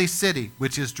your holy city,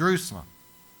 which is Jerusalem,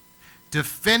 to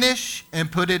finish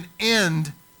and put an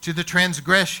end to the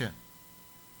transgression.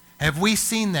 Have we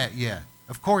seen that yet?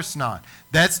 Of course not.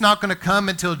 That's not going to come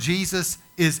until Jesus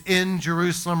is in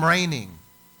Jerusalem reigning.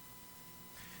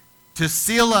 To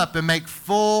seal up and make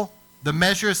full the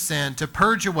measure of sin, to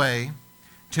purge away,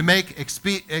 to make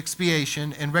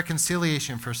expiation and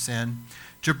reconciliation for sin,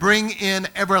 to bring in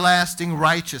everlasting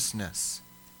righteousness,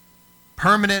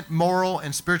 permanent moral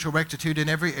and spiritual rectitude in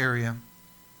every area.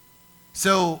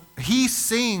 So he's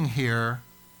seeing here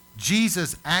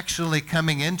Jesus actually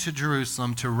coming into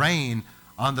Jerusalem to reign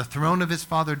on the throne of his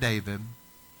father David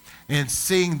and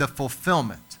seeing the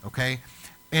fulfillment, okay?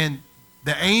 And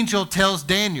the angel tells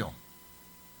Daniel,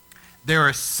 there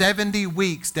are 70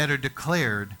 weeks that are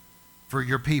declared for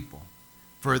your people,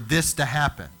 for this to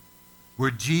happen,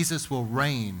 where Jesus will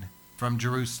reign from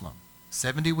Jerusalem.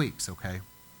 70 weeks, okay?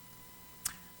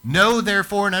 Know,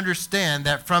 therefore, and understand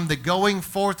that from the going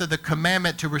forth of the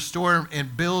commandment to restore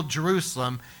and build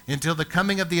Jerusalem until the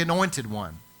coming of the Anointed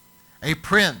One, a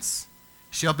prince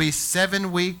shall be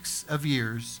 7 weeks of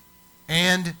years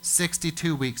and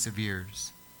 62 weeks of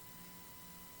years.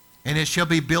 And it shall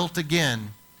be built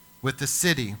again with the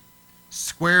city,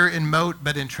 square in moat,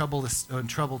 but in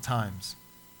troubled times.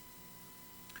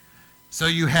 So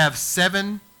you have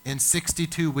 7 and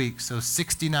 62 weeks, so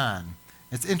 69.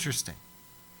 It's interesting.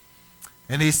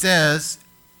 And he says,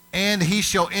 and he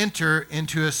shall enter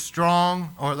into a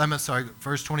strong,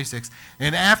 verse 26.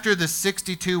 And after the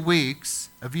 62 weeks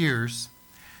of years,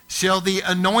 shall the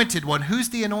anointed one, who's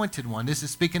the anointed one? This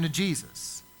is speaking of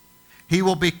Jesus. He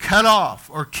will be cut off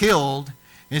or killed,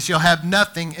 and shall have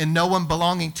nothing and no one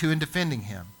belonging to and defending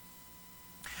him.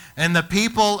 And the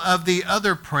people of the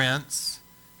other prince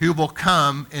who will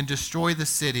come and destroy the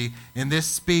city, and this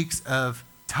speaks of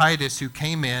Titus, who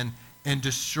came in and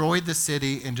destroyed the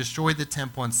city and destroyed the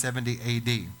temple in 70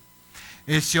 A.D.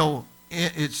 Its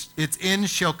end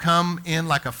shall come in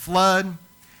like a flood,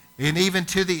 and even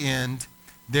to the end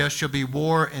there shall be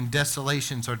war and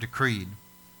desolations are decreed.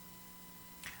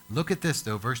 Look at this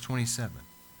though, verse 27.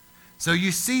 So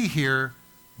you see here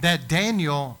that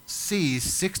Daniel sees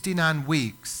 69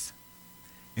 weeks,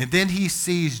 and then he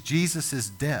sees Jesus'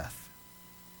 death.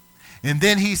 And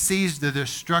then he sees the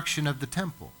destruction of the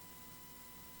temple.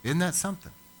 Isn't that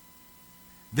something?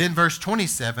 Then verse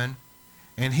 27,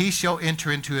 and he shall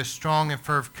enter into a strong and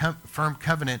firm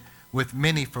covenant with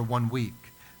many for 1 week.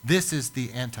 This is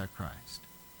the Antichrist.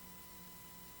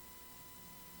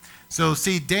 So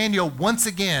see, Daniel, once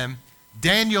again,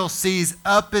 Daniel sees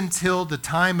up until the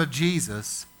time of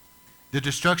Jesus, the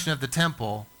destruction of the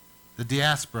temple, the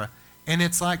diaspora, and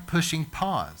it's like pushing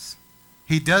pause.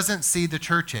 He doesn't see the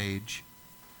church age,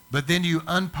 but then you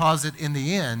unpause it in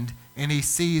the end, and he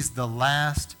sees the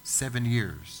last 7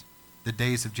 years, the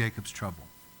days of Jacob's trouble.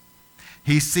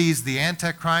 He sees the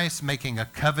Antichrist making a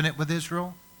covenant with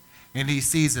Israel, and he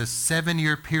sees a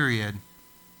 7-year period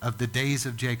of the days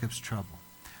of Jacob's trouble.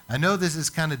 I know this is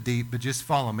kind of deep, but just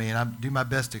follow me, and I'll do my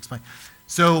best to explain.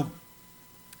 So,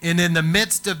 and in the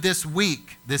midst of this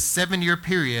week, this 7-year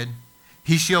period,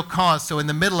 he shall cause, so in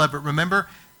the middle of it, remember,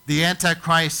 the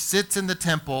Antichrist sits in the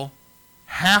temple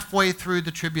halfway through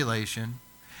the tribulation.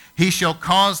 He shall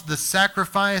cause the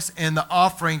sacrifice and the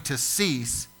offering to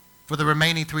cease for the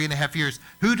remaining 3.5 years.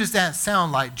 Who does that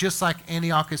sound like? Just like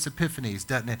Antiochus Epiphanes,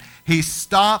 doesn't it? He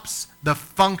stops the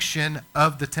function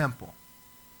of the temple.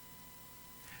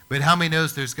 But how many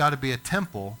knows there's got to be a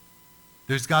temple,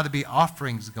 there's got to be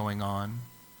offerings going on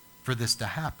for this to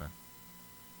happen?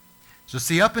 So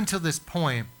see, up until this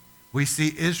point, we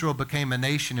see Israel became a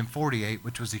nation in 48,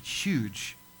 which was a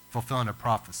huge fulfillment of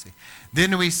prophecy.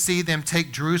 Then we see them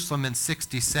take Jerusalem in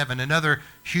 67, another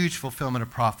huge fulfillment of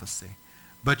prophecy.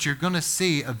 But you're going to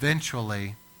see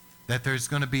eventually that there's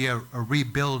going to be a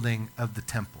rebuilding of the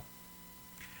temple.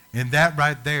 And that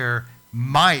right there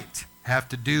might have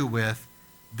to do with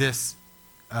this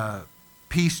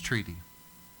peace treaty,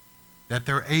 that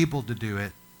they're able to do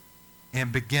it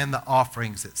and begin the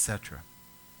offerings, etc.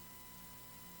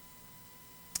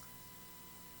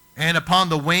 And upon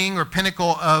the wing or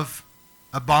pinnacle of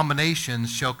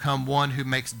abominations shall come one who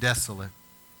makes desolate.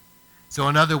 So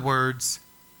in other words,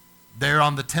 there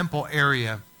on the temple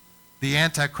area, the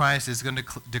Antichrist is going to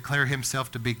declare himself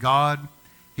to be God.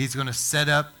 He's going to set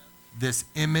up this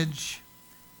image.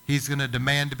 He's going to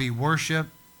demand to be worshiped.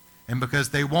 And because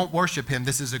they won't worship him,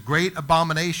 this is a great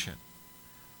abomination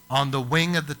on the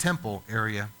wing of the temple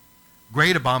area.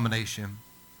 Great abomination.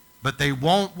 But they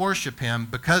won't worship him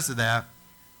because of that.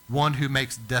 One who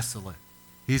makes desolate.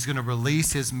 He's going to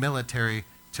release his military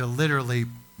to literally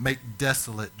make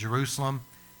desolate Jerusalem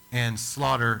and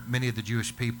slaughter many of the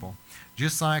Jewish people,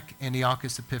 just like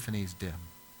Antiochus Epiphanes did.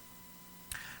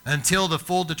 Until the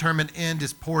full determined end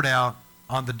is poured out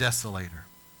on the desolator.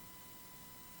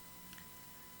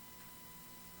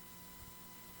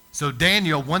 So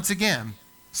Daniel, once again,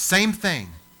 same thing.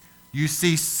 You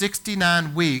see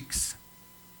 69 weeks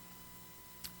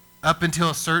up until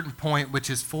a certain point, which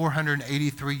is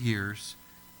 483 years,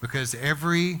 because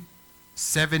every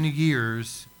 7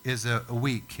 years is a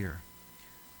week here.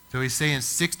 So he's saying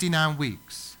 69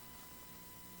 weeks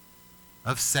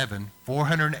of 7,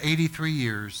 483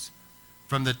 years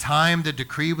from the time the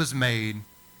decree was made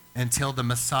until the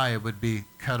Messiah would be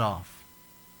cut off.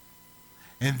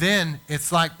 And then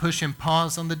it's like pushing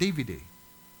pause on the DVD.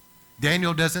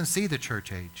 Daniel doesn't see the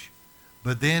church age.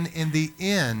 But then in the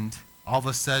end, all of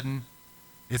a sudden,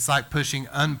 it's like pushing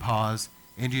unpause,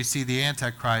 and you see the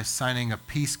Antichrist signing a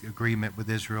peace agreement with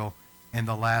Israel in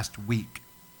the last week,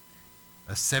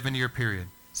 a 7-year period.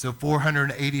 So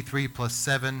 483 plus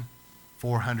 7,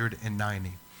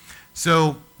 490.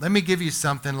 So let me give you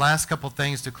something, last couple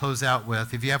things to close out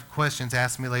with. If you have questions,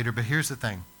 ask me later, but here's the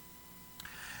thing.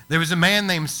 There was a man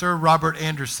named Sir Robert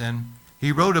Anderson.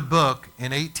 He wrote a book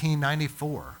in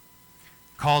 1894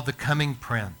 called The Coming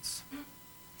Prince.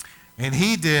 And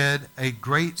he did a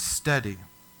great study.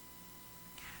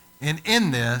 And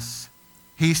in this,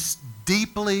 he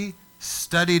deeply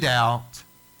studied out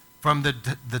from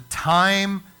the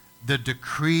time the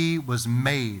decree was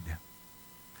made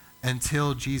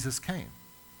until Jesus came.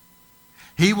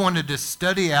 He wanted to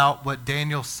study out what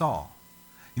Daniel saw.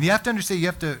 And you have to understand, you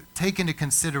have to take into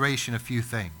consideration a few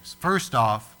things. First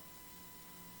off,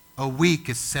 a week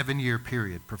is 7-year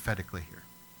period prophetically here.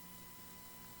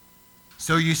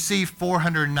 So you see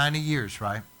 490 years,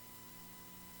 right?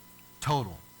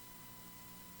 Total.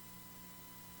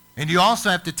 And you also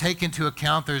have to take into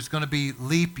account there's going to be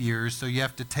leap years, so you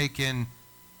have to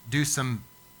do some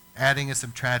adding and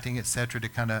subtracting, etc., to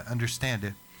kind of understand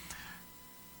it.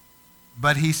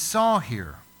 But he saw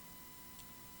here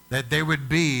that there would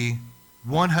be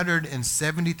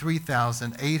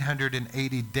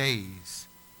 173,880 days.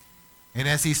 And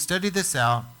as he studied this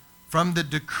out, from the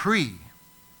decree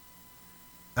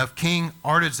of King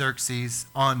Artaxerxes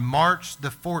on March the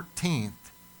 14th,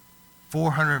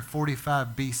 445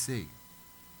 BC,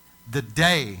 the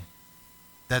day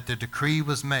that the decree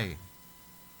was made.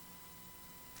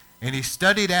 And he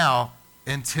studied out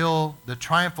until the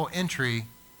triumphal entry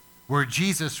where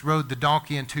Jesus rode the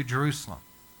donkey into Jerusalem.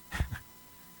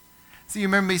 So you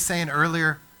remember me saying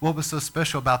earlier what was so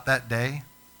special about that day?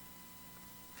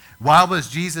 Why was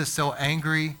Jesus so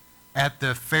angry at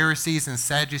the Pharisees and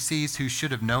Sadducees who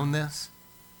should have known this?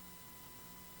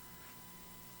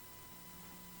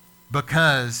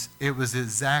 Because it was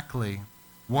exactly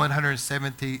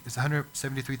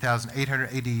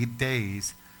 173,880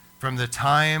 days from the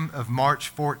time of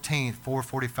March 14th,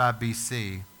 445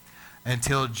 BC,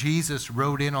 until Jesus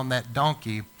rode in on that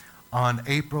donkey on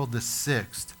April the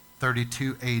 6th,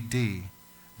 32 AD,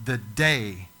 the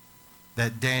day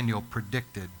that Daniel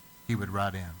predicted he would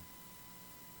ride in.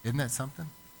 Isn't that something?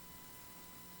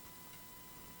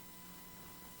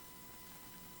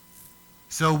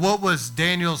 So what was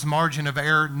Daniel's margin of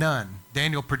error? None.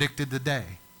 Daniel predicted the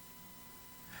day.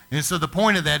 And so the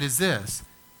point of that is this.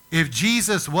 If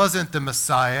Jesus wasn't the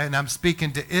Messiah, and I'm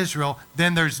speaking to Israel,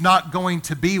 then there's not going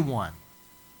to be one.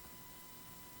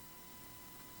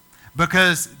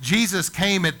 Because Jesus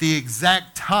came at the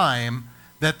exact time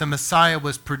that the Messiah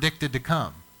was predicted to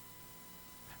come.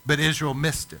 But Israel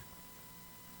missed it.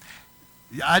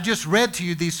 I just read to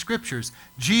you these scriptures.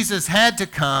 Jesus had to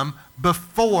come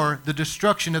before the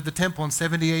destruction of the temple in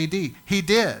 70 AD. He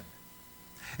did.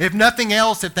 If nothing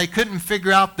else, if they couldn't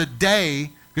figure out the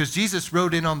day, because Jesus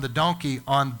rode in on the donkey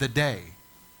on the day.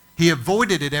 He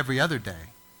avoided it every other day.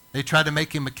 They tried to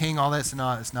make him a king, all that. So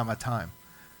no, it's not my time.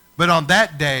 But on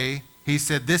that day, he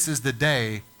said, this is the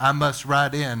day I must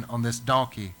ride in on this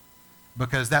donkey,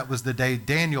 because that was the day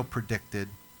Daniel predicted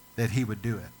that he would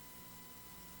do it.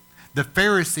 The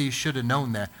Pharisees should have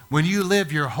known that. When you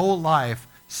live your whole life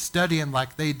studying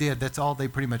like they did, that's all they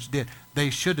pretty much did. They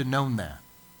should have known that.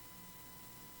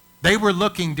 They were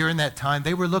looking during that time,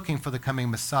 they were looking for the coming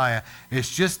Messiah.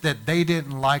 It's just that they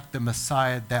didn't like the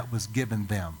Messiah that was given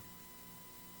them.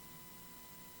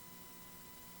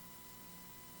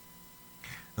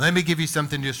 Let me give you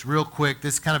something just real quick.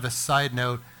 This is kind of a side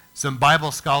note. Some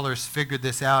Bible scholars figured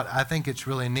this out. I think it's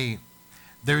really neat.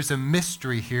 There's a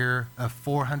mystery here of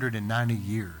 490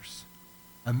 years.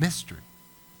 A mystery.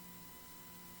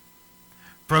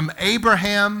 From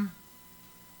Abraham,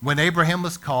 when Abraham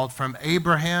was called, from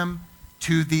Abraham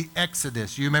to the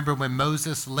Exodus. You remember when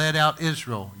Moses led out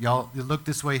Israel. Y'all look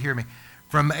this way, hear me.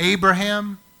 From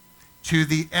Abraham to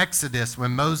the Exodus,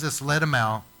 when Moses led them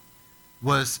out,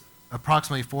 was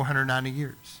approximately 490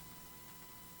 years.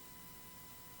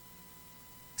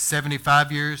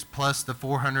 75 years plus the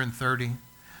 430.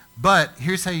 But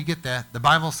here's how you get that. The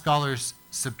Bible scholars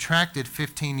subtracted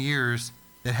 15 years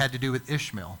that had to do with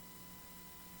Ishmael.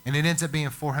 And it ends up being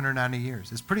 490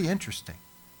 years. It's pretty interesting.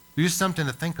 Just something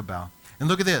to think about. And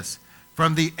look at this.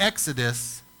 From the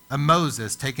Exodus of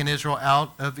Moses taking Israel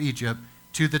out of Egypt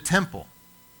to the temple,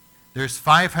 there's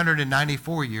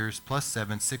 594 years plus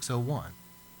 7, 601.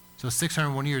 So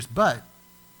 601 years. But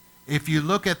if you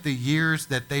look at the years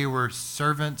that they were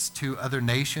servants to other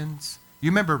nations, you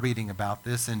remember reading about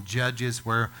this in Judges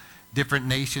where different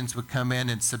nations would come in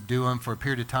and subdue them for a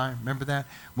period of time. Remember that?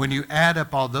 When you add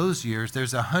up all those years,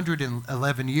 there's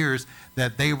 111 years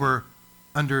that they were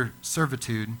under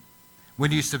servitude.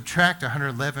 When you subtract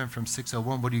 111 from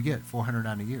 601, what do you get?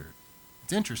 490 years.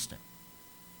 It's interesting.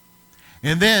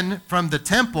 And then from the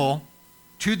temple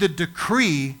to the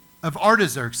decree of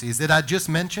Artaxerxes that I just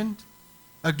mentioned,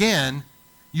 again,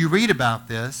 you read about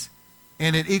this,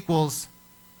 and it equals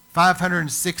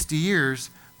 560 years,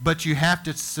 but you have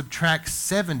to subtract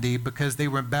 70 because they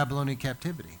were in Babylonian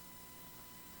captivity.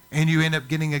 And you end up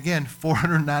getting, again,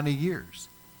 490 years.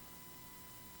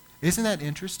 Isn't that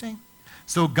interesting?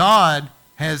 So God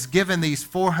has given these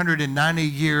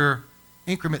 490-year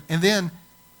increment. And then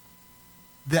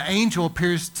the angel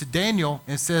appears to Daniel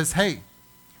and says, hey,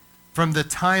 from the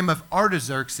time of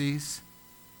Artaxerxes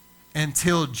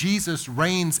until Jesus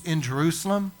reigns in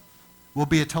Jerusalem will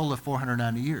be a total of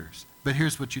 490 years. But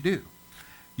here's what you do.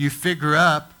 You figure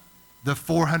up the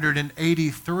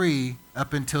 483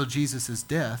 up until Jesus'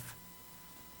 death,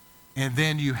 and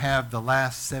then you have the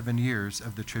last 7 years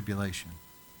of the tribulation.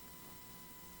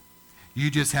 You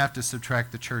just have to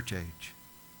subtract the church age,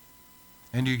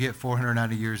 and you get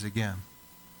 490 years again.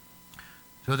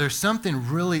 So there's something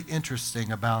really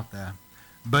interesting about that.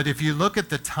 But if you look at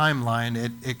the timeline,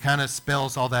 it kind of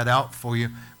spells all that out for you.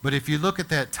 But if you look at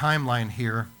that timeline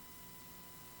here,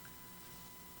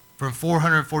 from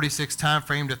 446 time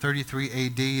frame to 33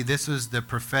 AD, this was the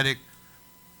prophetic.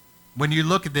 When you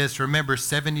look at this, remember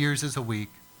 7 years is a week.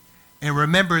 And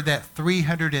remember that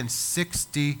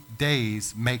 360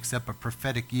 days makes up a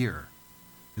prophetic year,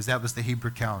 because that was the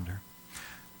Hebrew calendar.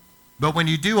 But when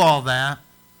you do all that,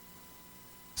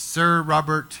 Sir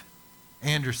Robert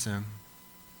Anderson,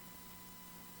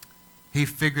 he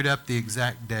figured up the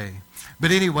exact day.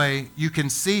 But anyway, you can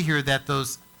see here that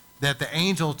the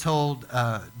angel told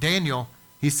Daniel,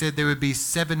 he said there would be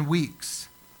 7 weeks.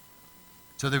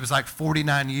 So there was like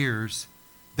 49 years.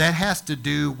 That has to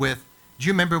do with, do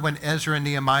you remember when Ezra and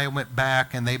Nehemiah went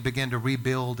back and they began to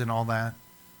rebuild and all that?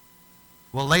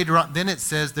 Well, later on, then it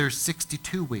says there's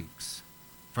 62 weeks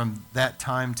from that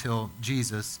time till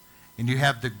Jesus. And you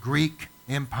have the Greek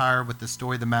Empire with the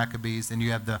story of the Maccabees, and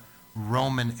you have the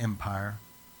Roman Empire.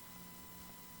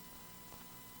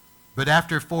 But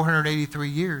after 483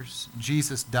 years,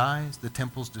 Jesus dies, the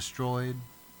temple's destroyed,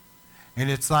 and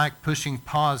it's like pushing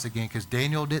pause again, because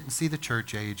Daniel didn't see the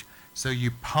church age, so you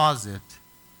pause it,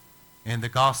 and the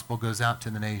gospel goes out to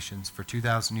the nations for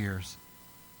 2,000 years.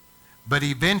 But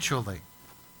eventually,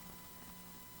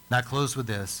 now close with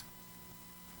this,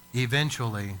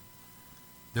 eventually,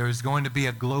 there is going to be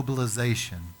a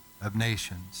globalization of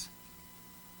nations.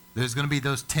 There's going to be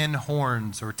those 10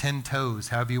 horns or 10 toes,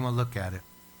 however you want to look at it.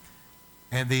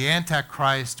 And the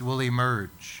Antichrist will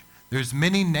emerge. There's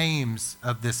many names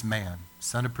of this man.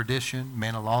 Son of perdition,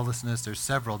 man of lawlessness. There's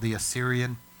several. The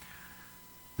Assyrian.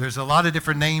 There's a lot of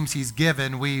different names he's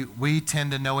given. We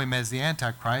tend to know him as the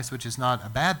Antichrist, which is not a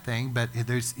bad thing, but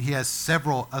he has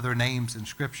several other names in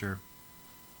Scripture.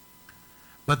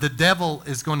 But the devil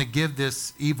is going to give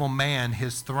this evil man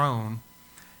his throne,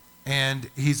 and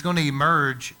he's going to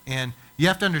emerge. And you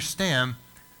have to understand,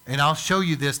 and I'll show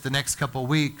you this the next couple of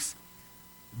weeks,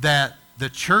 that the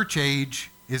church age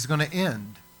is going to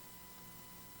end.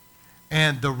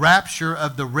 And the rapture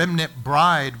of the remnant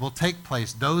bride will take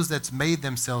place. Those that's made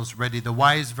themselves ready, the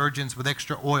wise virgins with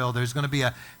extra oil, there's going to be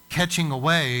a catching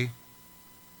away.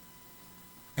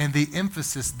 And the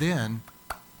emphasis then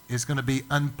is going to be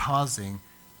unpausing,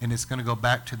 and it's going to go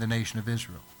back to the nation of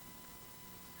Israel.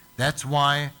 That's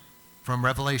why from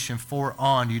Revelation 4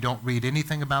 on, you don't read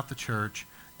anything about the church.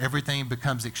 Everything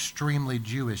becomes extremely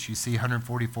Jewish. You see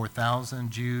 144,000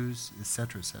 Jews,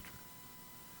 etc., etc.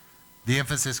 The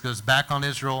emphasis goes back on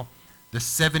Israel. The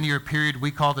 7-year period we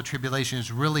call the tribulation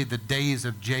is really the days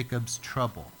of Jacob's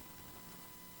trouble.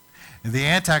 And the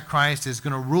Antichrist is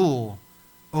going to rule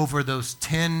over those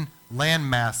 10 land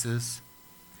masses,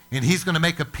 and he's going to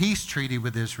make a peace treaty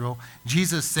with Israel.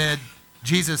 Jesus said,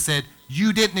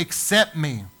 you didn't accept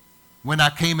me when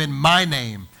I came in my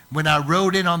name. when I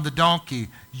rode in on the donkey,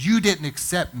 you didn't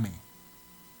accept me.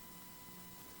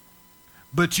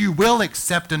 But you will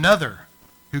accept another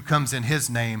who comes in his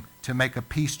name to make a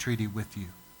peace treaty with you.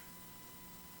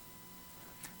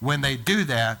 When they do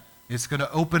that, it's going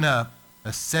to open up a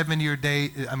 7-year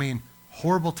day,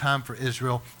 horrible time for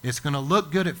Israel. It's going to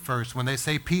look good at first. When they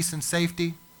say peace and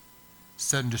safety,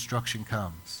 sudden destruction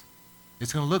comes.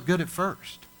 It's going to look good at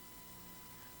first.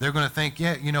 They're going to think,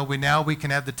 now we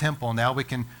can have the temple. Now we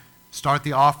can start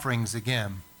the offerings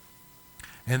again.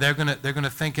 And they're going to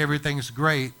think everything's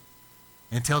great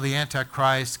until the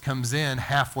Antichrist comes in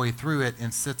halfway through it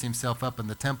and sets himself up in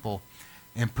the temple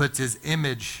and puts his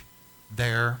image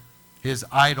there, his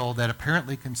idol that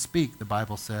apparently can speak, the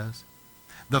Bible says.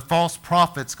 The false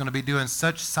prophet's going to be doing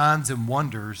such signs and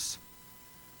wonders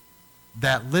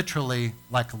that literally,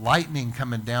 like lightning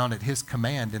coming down at his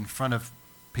command in front of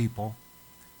people.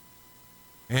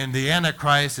 And the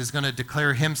Antichrist is going to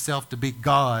declare himself to be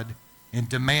God and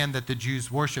demand that the Jews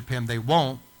worship him. They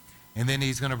won't. And then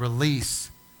he's going to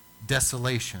release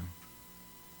desolation.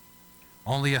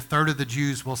 Only a third of the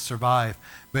Jews will survive.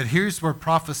 But here's where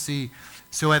prophecy,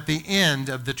 so at the end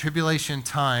of the tribulation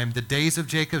time, the days of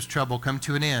Jacob's trouble come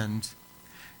to an end.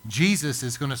 Jesus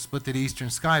is going to split the eastern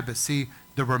sky. But see,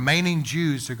 the remaining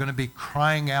Jews are going to be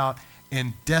crying out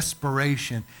in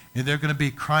desperation. And they're going to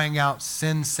be crying out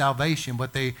send salvation.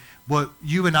 What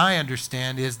you and I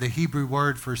understand is the Hebrew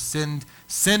word for send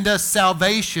us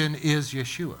salvation is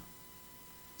Yeshua.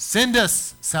 Send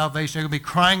us salvation. They're going to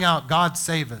be crying out, God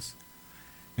save us.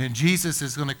 And Jesus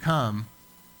is going to come.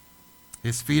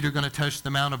 His feet are going to touch the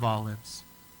Mount of Olives.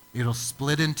 It'll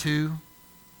split in two.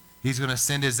 He's going to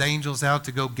send his angels out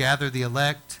to go gather the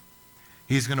elect.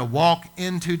 He's going to walk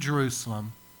into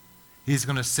Jerusalem. He's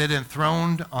going to sit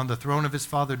enthroned on the throne of his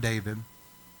father David.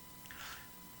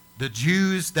 The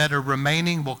Jews that are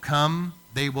remaining will come.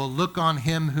 They will look on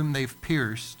him whom they've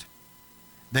pierced.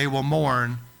 They will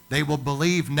mourn. They will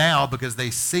believe now because they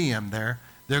see him there.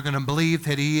 They're going to believe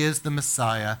that he is the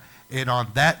Messiah. And on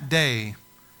that day,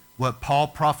 what Paul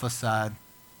prophesied,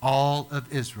 all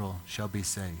of Israel shall be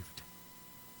saved.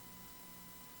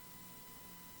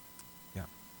 Yeah.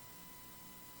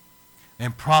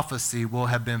 And prophecy will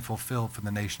have been fulfilled for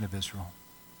the nation of Israel.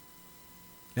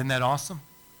 Isn't that awesome?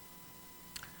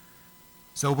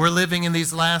 So we're living in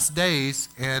these last days,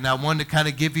 and I wanted to kind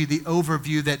of give you the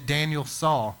overview that Daniel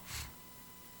saw.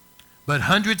 But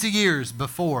hundreds of years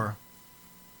before,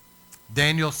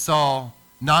 Daniel saw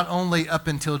not only up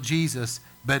until Jesus,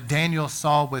 but Daniel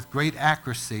saw with great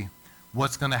accuracy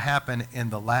what's going to happen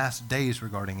in the last days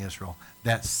regarding Israel,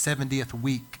 that 70th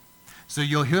week. So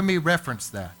you'll hear me reference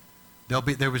that.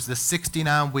 There was the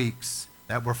 69 weeks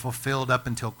that were fulfilled up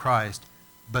until Christ,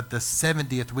 but the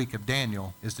 70th week of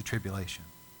Daniel is the tribulation,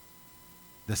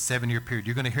 the 7-year period.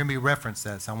 You're going to hear me reference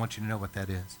that, so I want you to know what that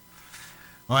is.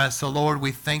 All right, so Lord,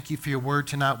 we thank you for your word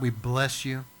tonight. We bless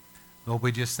you. Lord,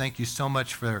 we just thank you so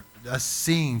much for us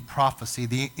seeing prophecy,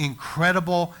 the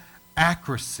incredible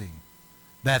accuracy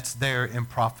that's there in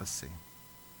prophecy.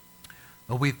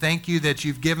 Lord, we thank you that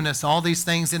you've given us all these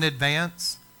things in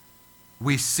advance.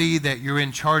 We see that you're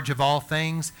in charge of all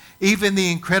things, even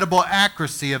the incredible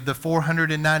accuracy of the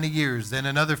 490 years, then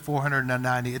another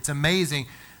 490. It's amazing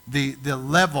the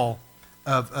level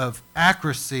of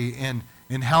accuracy and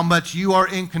how much you are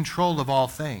in control of all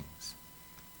things.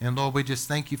 And Lord, we just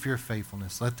thank you for your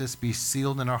faithfulness. Let this be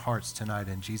sealed in our hearts tonight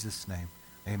in Jesus' name.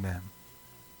 Amen.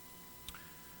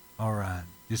 All right.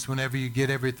 Just whenever you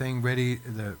get everything ready,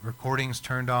 the recording's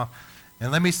turned off.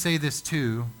 And let me say this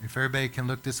too, if everybody can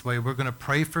look this way, we're going to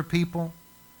pray for people,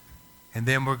 and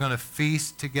then we're going to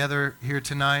feast together here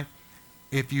tonight.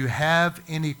 If you have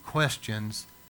any questions,